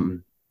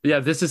 Yeah,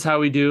 This Is How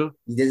We Do.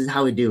 This Is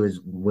How We Do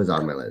was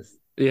on my list.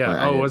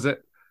 Yeah. Was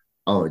it?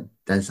 Oh,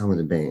 that song was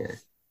a banger.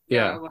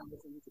 Yeah.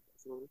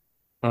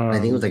 I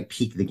think it was like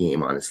peak the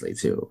game, honestly,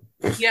 too.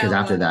 Yeah. Because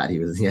after that, he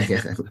was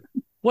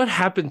What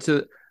happened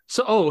to?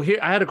 So, here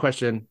I had a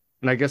question,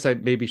 and I guess I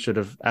maybe should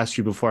have asked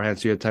you beforehand,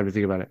 so you had time to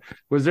think about it.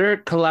 Was there a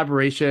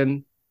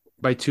collaboration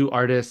by two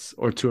artists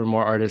or two or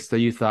more artists that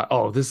you thought,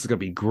 oh, this is gonna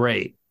be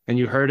great, and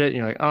you heard it, and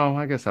you're like, oh,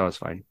 I guess that was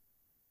fine.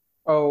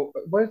 Oh,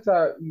 what's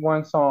that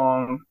one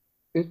song?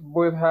 It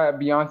would have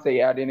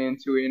Beyonce added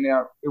into it,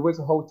 and it was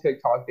a whole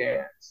TikTok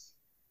dance.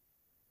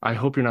 I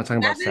hope you're not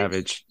talking about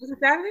Savage. Was it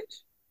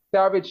Savage?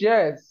 Savage,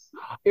 yes.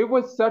 It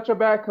was such a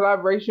bad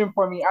collaboration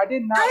for me. I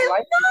did not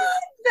like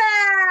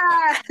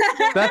that.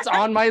 That's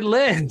on my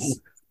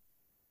list.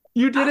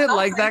 You didn't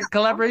like that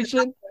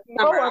collaboration?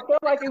 No, I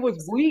felt like it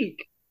was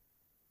weak.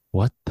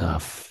 What the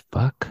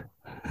fuck?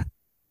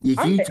 If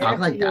you talk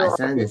like that,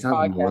 it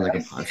sounds more like a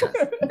podcast.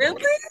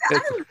 Really? I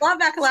love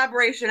that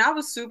collaboration. I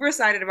was super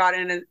excited about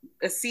it, and it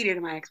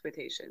exceeded my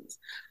expectations.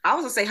 I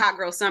was gonna say Hot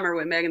Girl Summer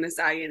with Megan Thee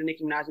Stallion and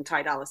Nicki Minaj and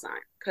Ty Dolla $ign,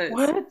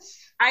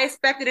 because I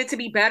expected it to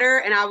be better,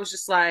 and I was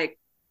just like,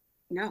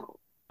 no.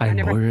 I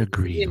more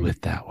agreed with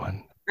that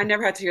one. I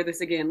never had to hear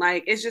this again.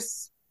 Like, it's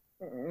just,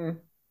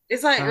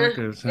 it's like,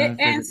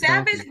 and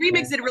Savage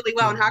remixed it really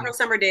well, and Hot Girl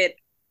Summer did,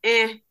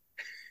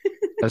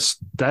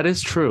 That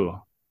is true.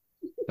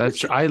 That's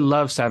true. I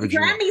love Savage.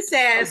 Grammy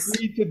says.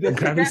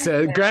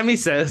 Grammy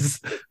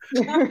says.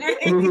 The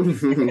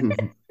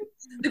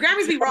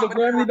Grammys be wrong. The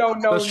Grammy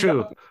don't know. That's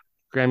true.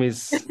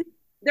 Grammys.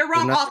 They're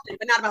wrong often,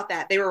 but not about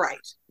that. They were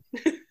right.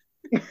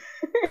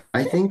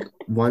 I think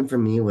one for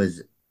me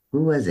was,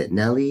 who was it?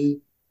 Nelly?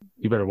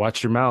 You better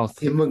watch your mouth.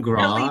 Tim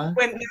McGraw.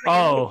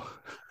 Oh.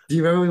 Do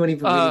you remember when he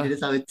did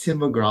this song with Tim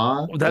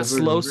McGraw? That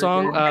slow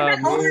song?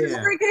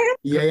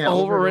 Yeah,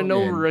 over and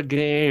over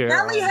again.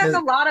 Nelly has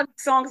a lot of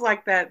songs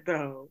like that,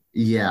 though.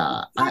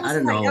 Yeah, I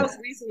don't know. That was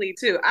recently,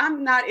 too.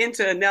 I'm not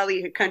into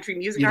Nelly country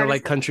music. You don't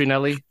like country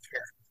Nelly?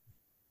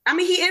 I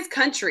mean, he is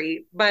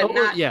country, but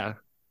not... Yeah.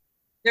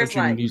 There's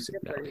country like... music.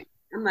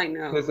 I'm like,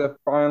 no. There's a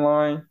fine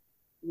line.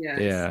 Yes.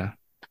 Yeah.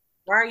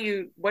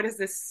 What is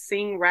this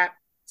sing rap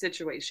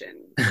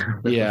situation?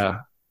 Yeah.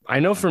 I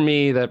know for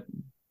me that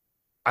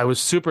I was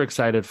super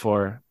excited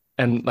for,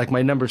 and like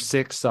my number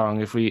 6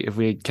 song, if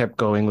we kept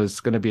going, was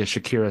going to be a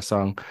Shakira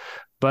song.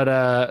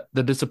 But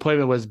the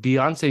disappointment was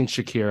Beyonce and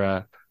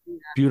Shakira,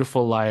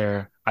 Beautiful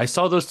Liar. I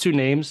saw those 2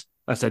 names.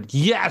 I said,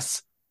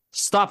 yes,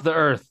 Stop the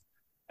Earth.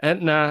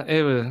 And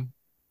it was,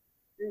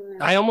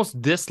 I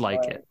almost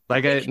dislike it.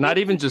 Like, not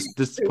even just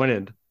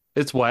disappointed.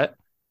 It's what?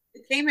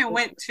 It came and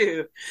went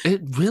too.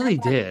 It really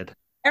did.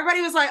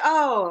 Everybody was like,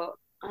 oh,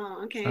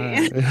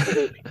 okay.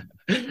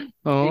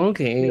 Oh,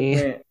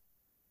 okay.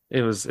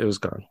 It was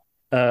gone.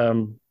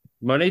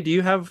 Monáe, do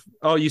you have?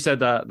 Oh, you said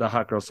the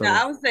Hot Girl Summer.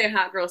 Yeah, I would say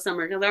Hot Girl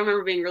Summer because I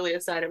remember being really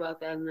excited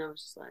about that, and I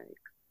was just like,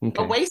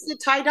 okay. A wasted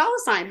Ty Dolla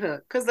 $ign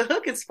hook because the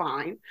hook is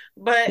fine,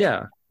 but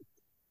yeah,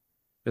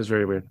 it was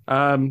very weird.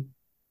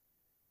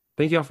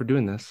 Thank you all for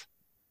doing this.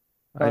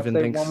 Ivan,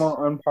 thanks. One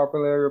more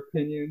unpopular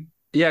opinion.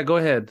 Yeah, go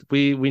ahead.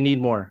 We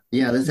need more.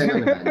 Yeah, let's end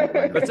on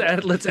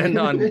that. let's end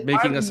on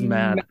making us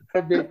mad. I'm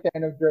not a big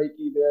fan of Drake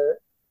either.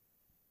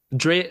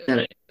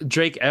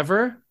 Drake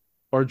ever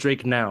or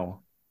Drake now?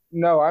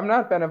 No, I'm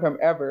not a fan of him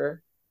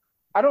ever.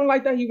 I don't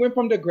like that he went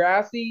from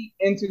Degrassi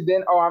into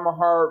then, I'm a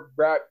hard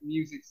rap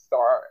music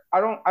star.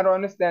 I don't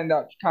understand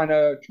that kind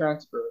of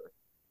transfer.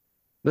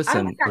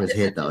 Listen, his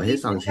hit though.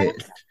 His song's hit.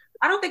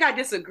 I don't think I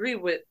disagree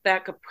with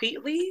that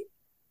completely,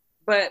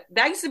 but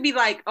that used to be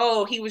like,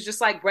 oh, he was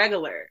just like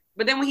regular.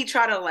 But then when he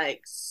tried to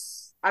like,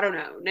 I don't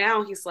know.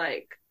 Now he's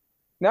like.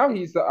 Now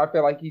I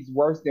feel like he's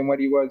worse than what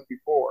he was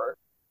before.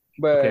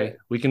 But okay,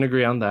 we can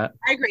agree on that.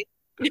 I agree.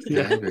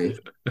 Yeah, I agree.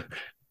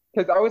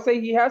 Because I would say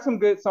he had some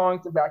good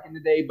songs back in the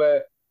day,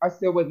 but I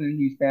still wasn't a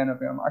huge fan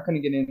of him. I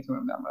couldn't get into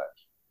him that much.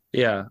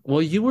 Yeah.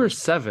 Well, you were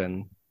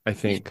 7, I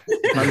think.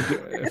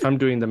 if I'm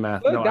doing the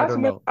math. Look, no, I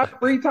don't know. I have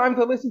free time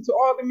to listen to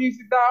all the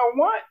music that I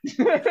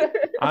want.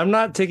 I'm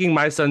not taking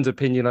my son's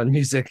opinion on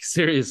music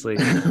seriously.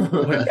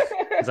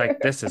 It's like,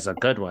 this is a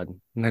good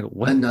one. Like,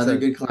 another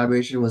good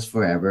collaboration was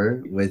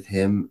Forever with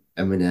him,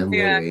 Eminem,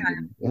 yeah,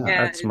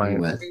 that's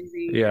mine.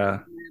 Yeah.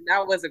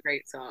 That was a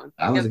great song.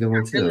 That was a good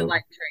one too. I really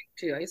like Drake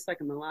too. I used to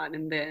like him a lot.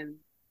 And then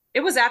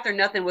it was after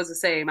Nothing Was the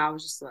Same. I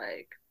was just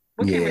like,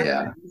 what came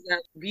out?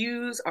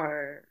 Views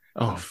are.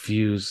 Oh,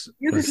 Views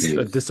was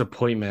a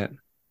disappointment.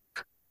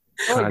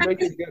 Oh,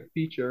 Drake's a good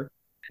feature.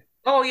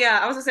 Oh yeah,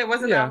 I was gonna say,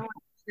 wasn't that one?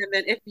 And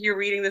then If You're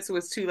Reading This, It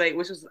Was Too Late,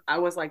 which was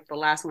like the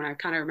last one I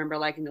kind of remember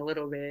liking a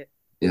little bit.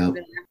 Yeah.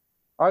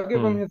 I'll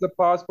give him his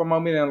applause for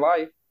Moment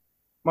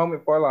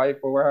for Life,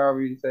 or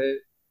however you say it.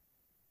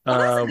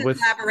 With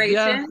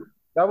collaboration.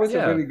 That was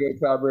a really good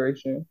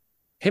collaboration.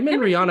 Him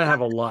and Rihanna have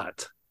a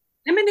lot.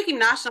 Him and Nicki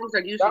Minaj songs are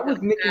usually. That was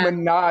Nicki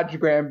Minaj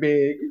grand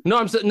big.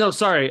 No,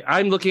 sorry.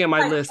 I'm looking at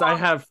my list. I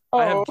have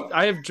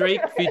Drake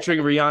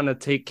featuring Rihanna,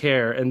 Take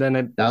Care, and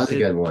then that was a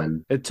good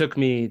one. It took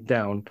me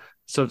down.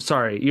 So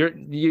sorry.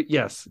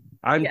 Yes.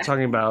 I'm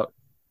talking about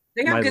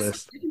they have my good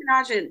list. Nicki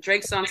Minaj and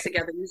Drake songs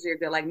together usually are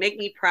good. Like Make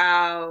Me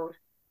Proud.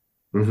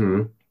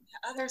 Mm-hmm.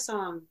 Other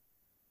song.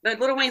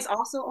 Like Lil Wayne's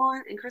also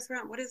on, and Chris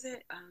Brown. What is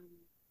it?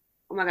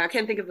 Oh my God, I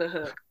can't think of the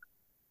hook.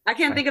 I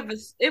can't think of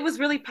this. It was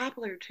really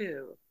popular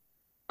too.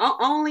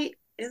 Only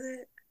is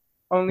it?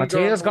 My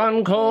tears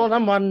gone cold.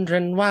 I'm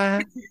wondering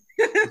why.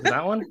 Is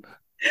that one?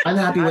 I'm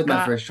happy with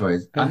my first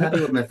choice. I'm happy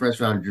with my first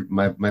round.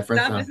 My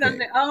first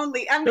round.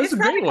 Only. I mean, it's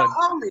probably called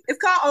Only. It's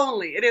called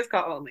Only. It is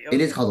called Only. Okay.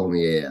 It is called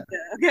Only. Yeah.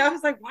 Yeah. I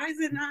was like, why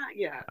is it not?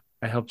 Yeah.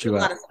 I helped you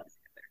out.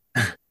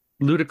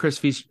 Ludacris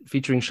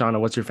featuring Shauna.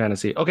 What's your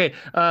fantasy? Okay.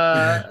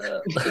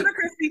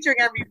 Ludacris featuring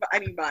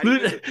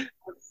anybody.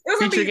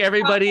 Featuring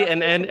everybody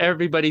and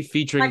everybody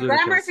featuring like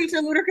Ludacris. Glamour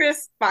featuring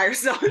Ludacris by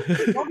herself.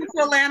 Welcome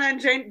to Atlanta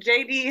and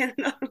JD and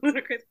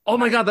Ludacris. Oh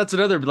my God, that's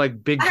another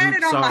like big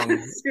group song.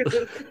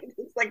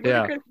 It's like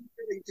Ludacris is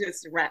really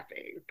just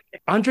rapping.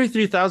 Andre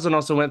 3000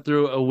 also went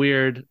through a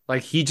weird,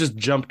 like he just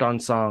jumped on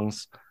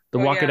songs. The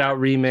Walk It Out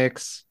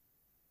remix.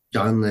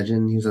 John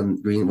Legend, he was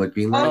on Green Light?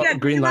 Oh yeah,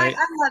 Green Light.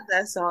 I love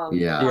that song.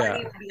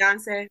 Yeah.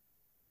 Beyonce.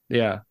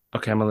 Yeah.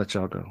 Okay, I'm gonna let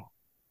y'all go.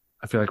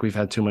 I feel like we've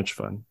had too much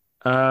fun.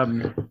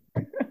 I'm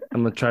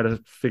gonna try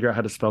to figure out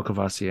how to spell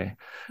Cavassier.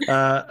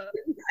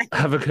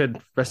 Have a good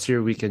rest of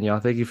your weekend, y'all.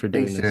 Thank you for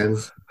doing this.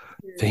 Sans.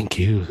 Thank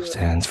you,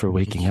 Sans, for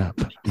waking up.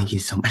 Thank you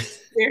so much.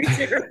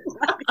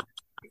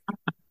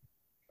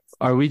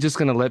 Are we just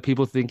gonna let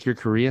people think you're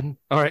Korean?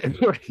 All right.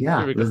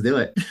 Yeah, let's do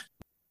it.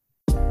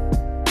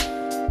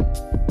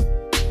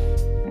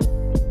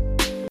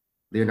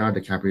 Leonardo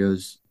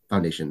DiCaprio's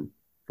Foundation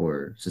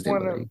for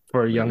Sustainability.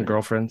 For young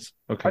girlfriends.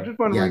 Okay. I just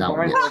want to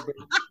rewind a little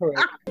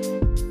bit.